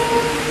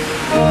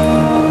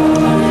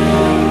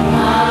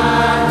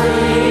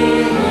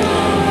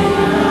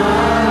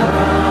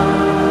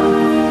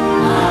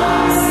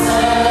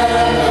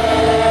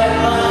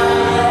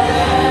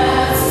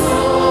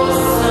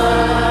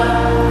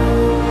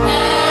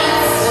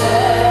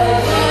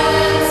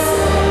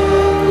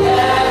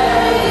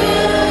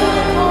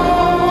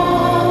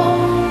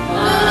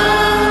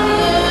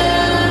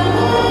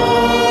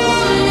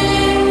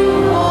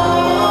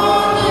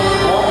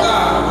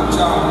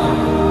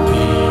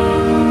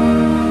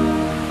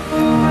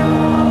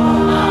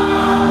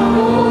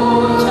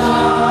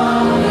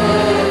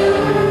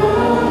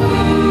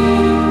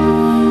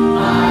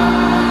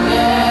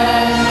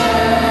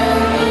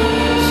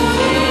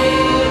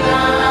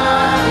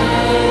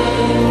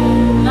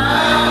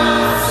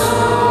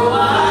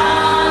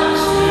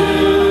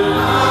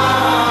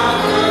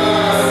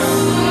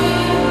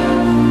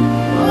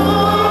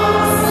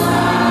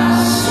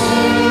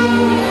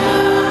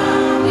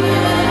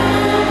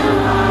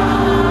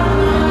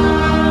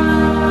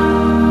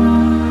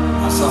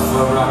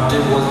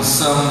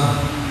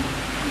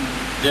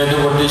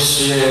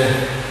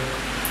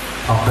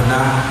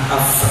 Kwabena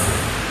Afari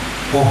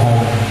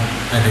home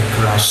and a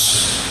crash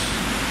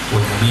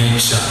with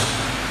nature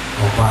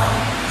Oba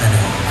and a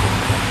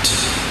home.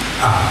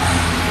 Amen.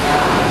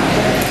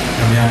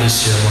 I'm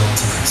share one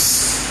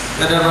times.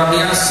 Let the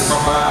Radias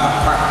Papa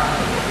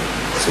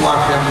so I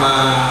can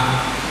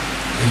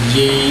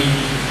ye I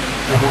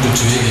want to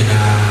do it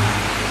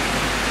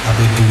I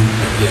will do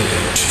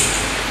it.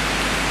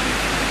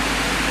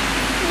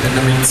 And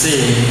I mean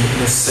say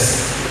the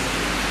same.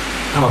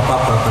 I'm a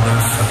papa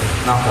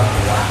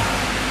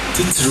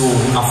Titru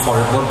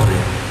Afari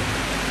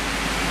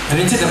and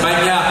into the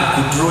Maya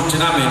could draw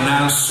Janame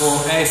now so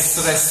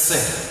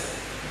SRS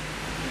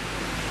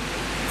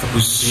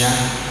Abusia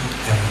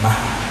and Ma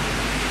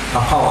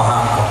Papa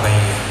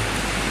Kwabena.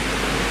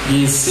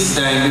 You sit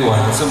down in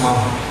one some a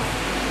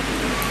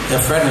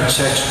friend of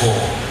church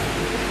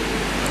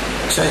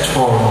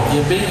hall.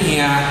 You've been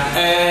here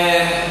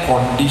air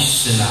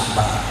conditioner.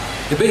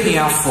 The big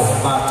here for,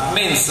 but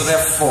means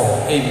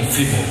therefore in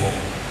female.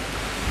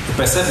 The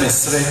person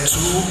is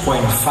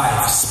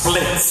 2.5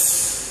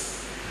 splits.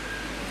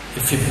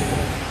 If female,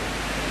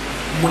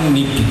 one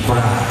need people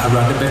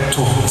around the bed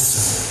to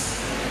listen.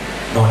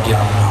 Lord,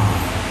 dear mom,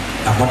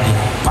 and what dear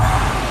pa,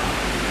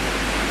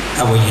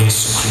 our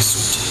Jesus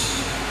Christ.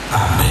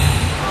 Amen.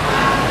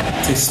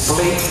 The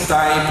split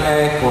type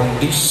air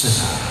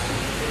conditioner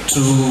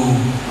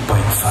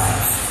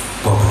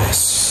 2.5. God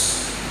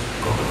bless.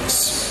 God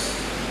bless.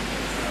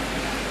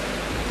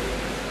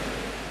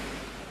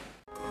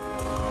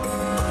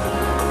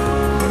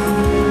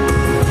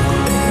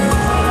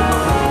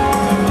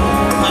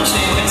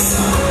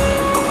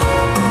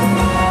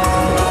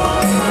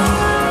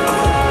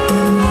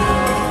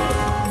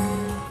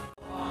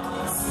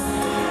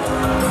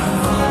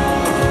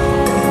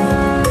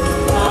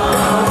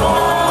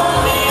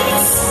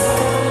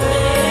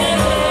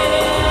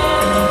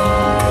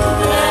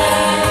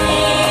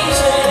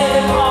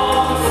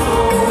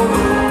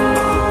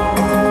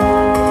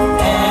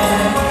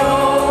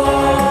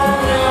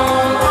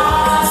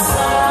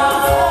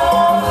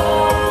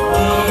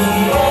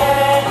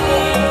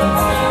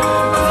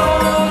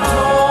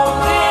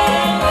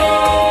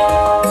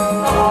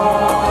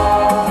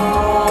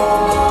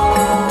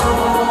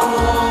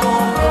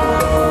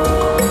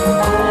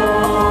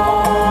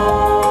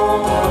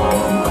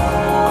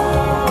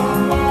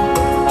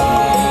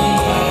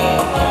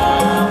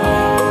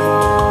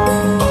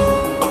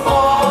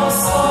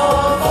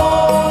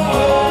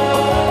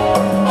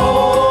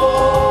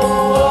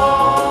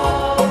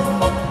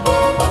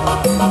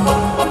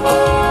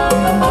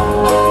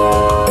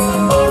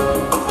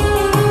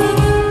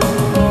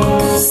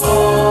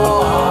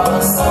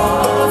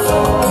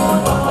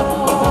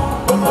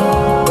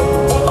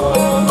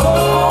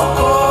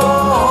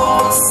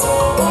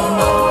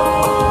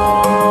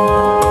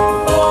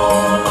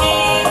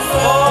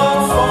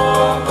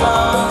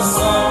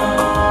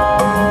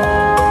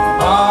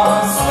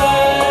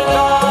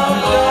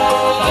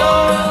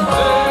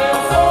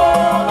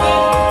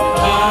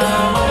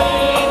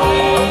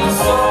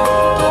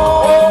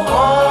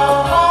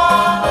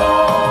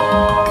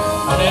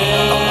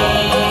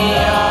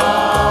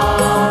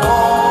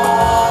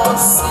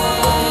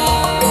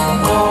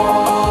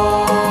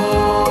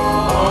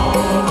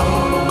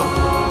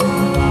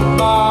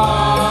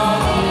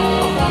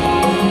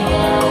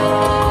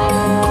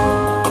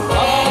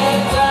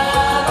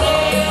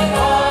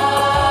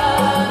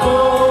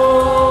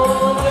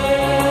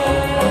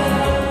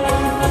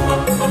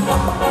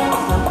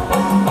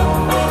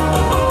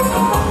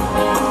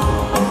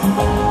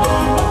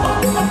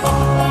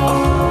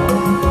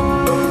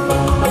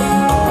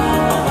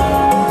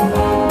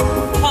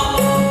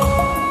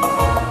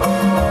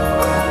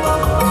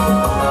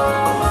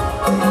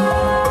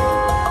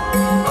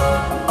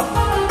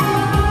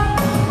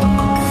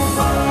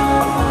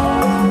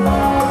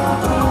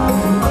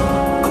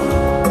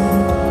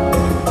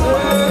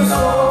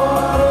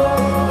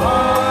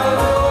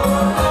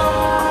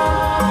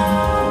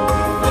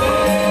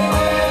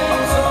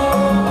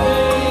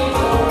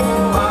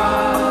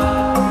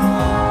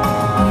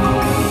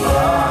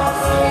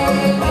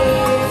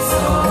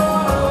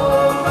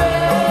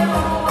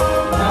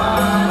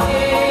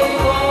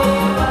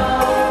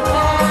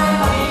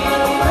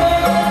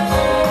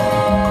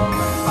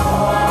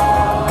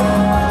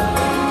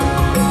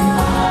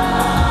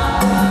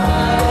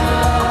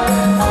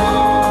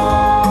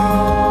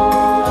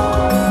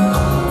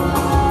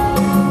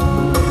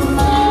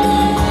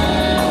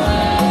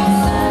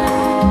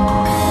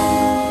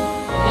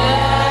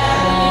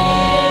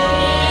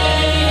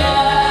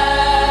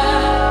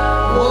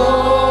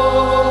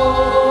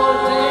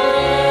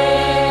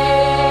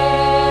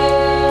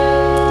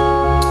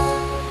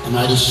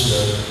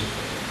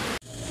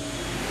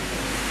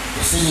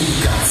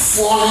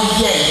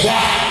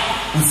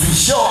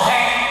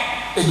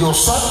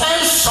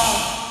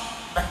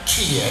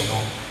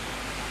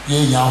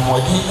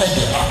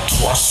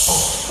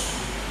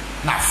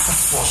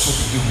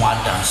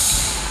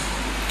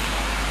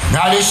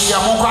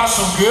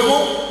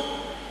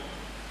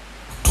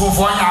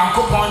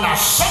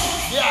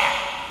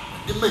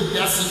 the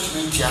mediasi to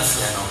me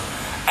Tiasiano.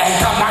 And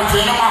come on,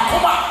 train my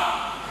coma.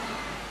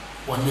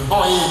 When the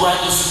boy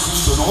is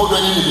Christian, no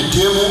one in the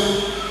table,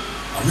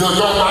 and you're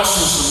going to ask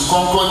you some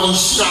concord in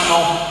Shano.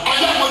 I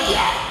am what you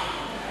are.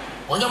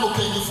 When I'm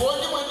okay before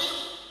you went in.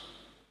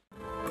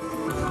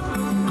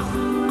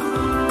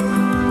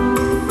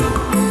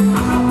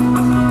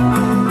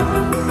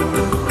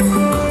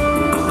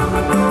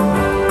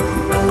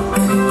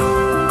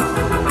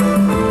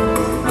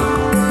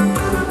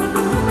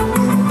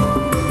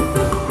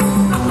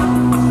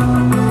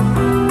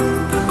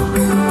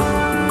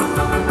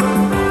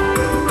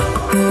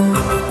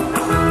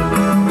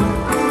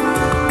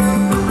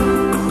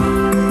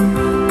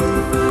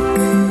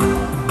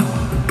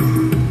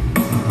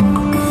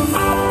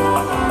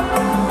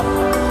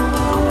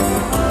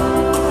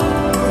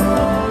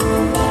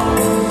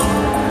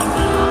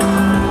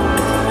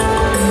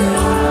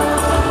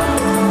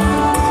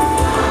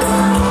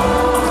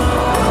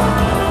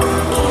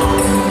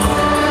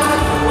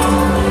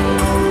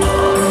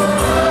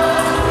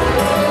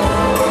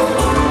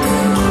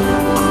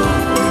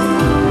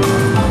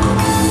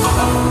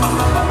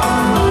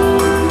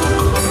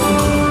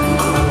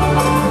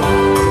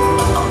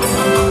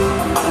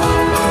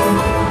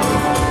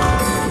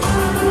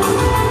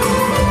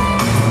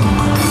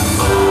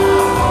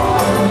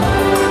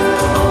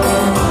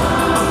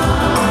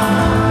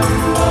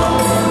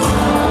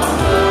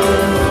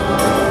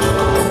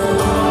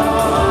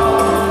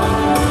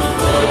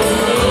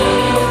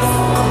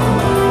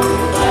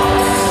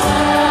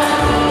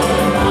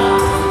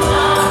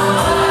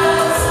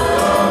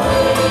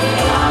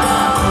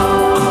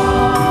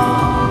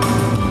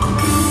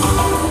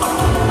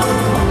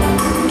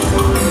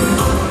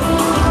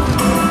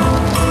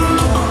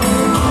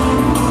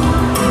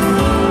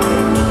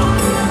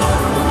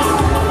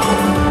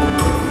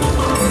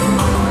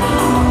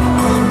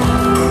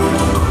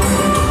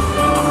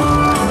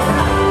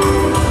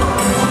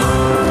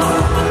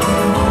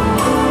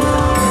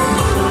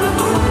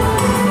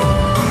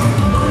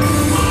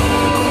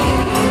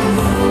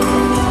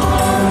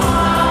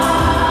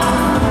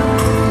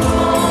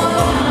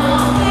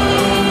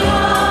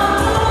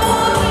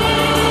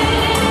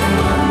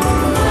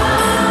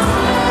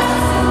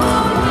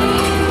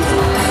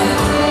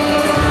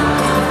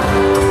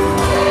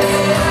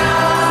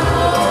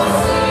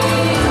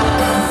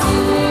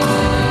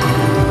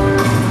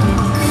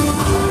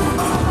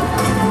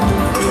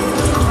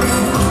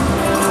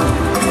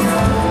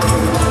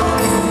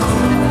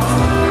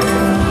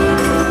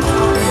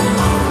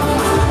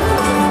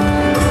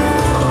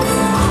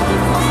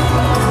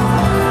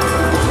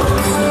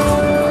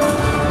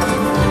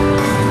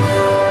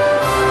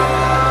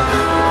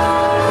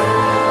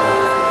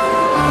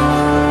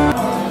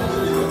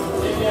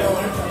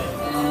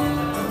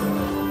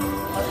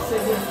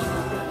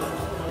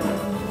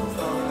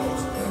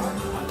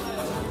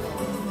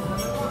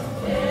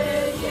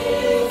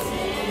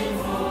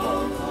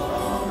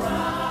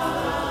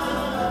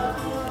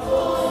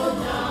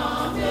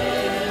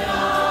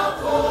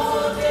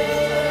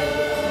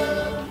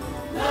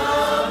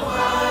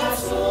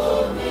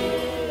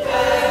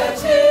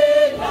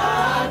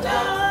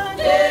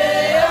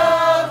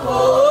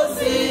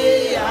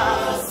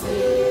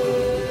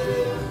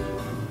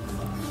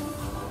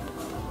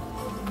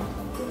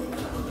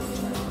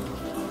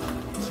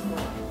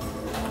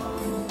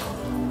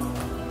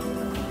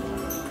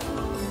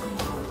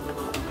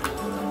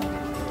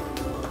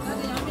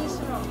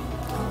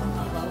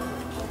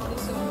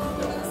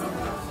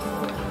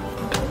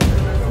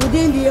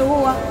 Dindi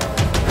Yehowa,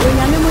 when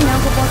Yamimu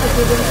Yanko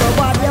Potato, so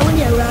Barbia, when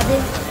you're ready.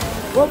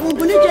 Open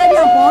Punijay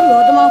upon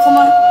Lord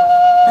Mankoma,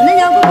 and then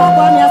Yanko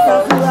Papa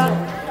Yasakura,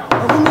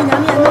 Open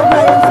Yami and no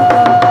players to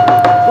come.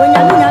 When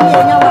Yami and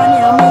Yawani,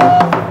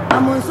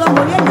 I'm on some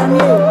Yami,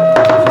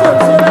 who told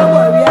Sarah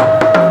Warrior,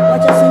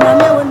 what a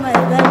tsunami with my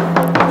friend.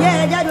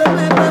 Yeah, that was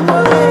my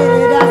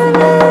family,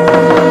 that's it.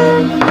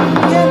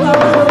 Yeah,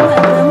 Papa was my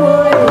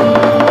family.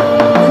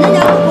 And then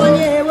Yanko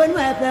Pony with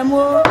my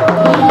family.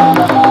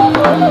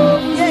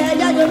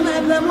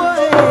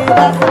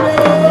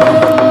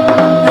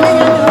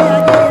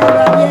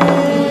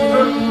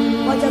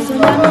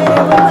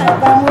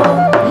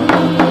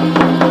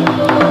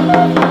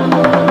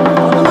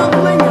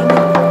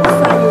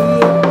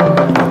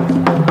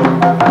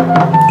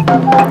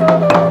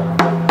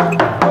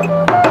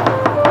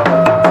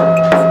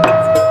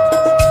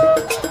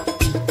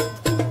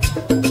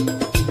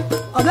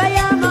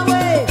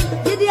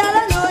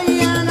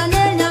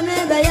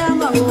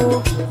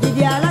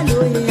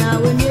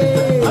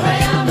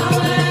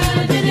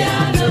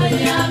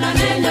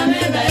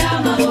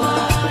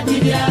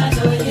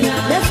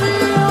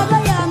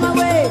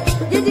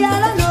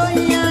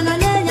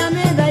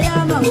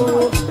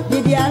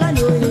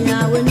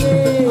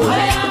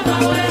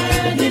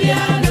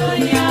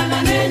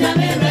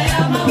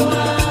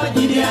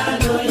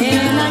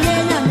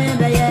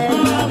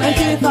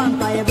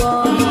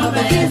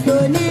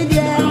 Good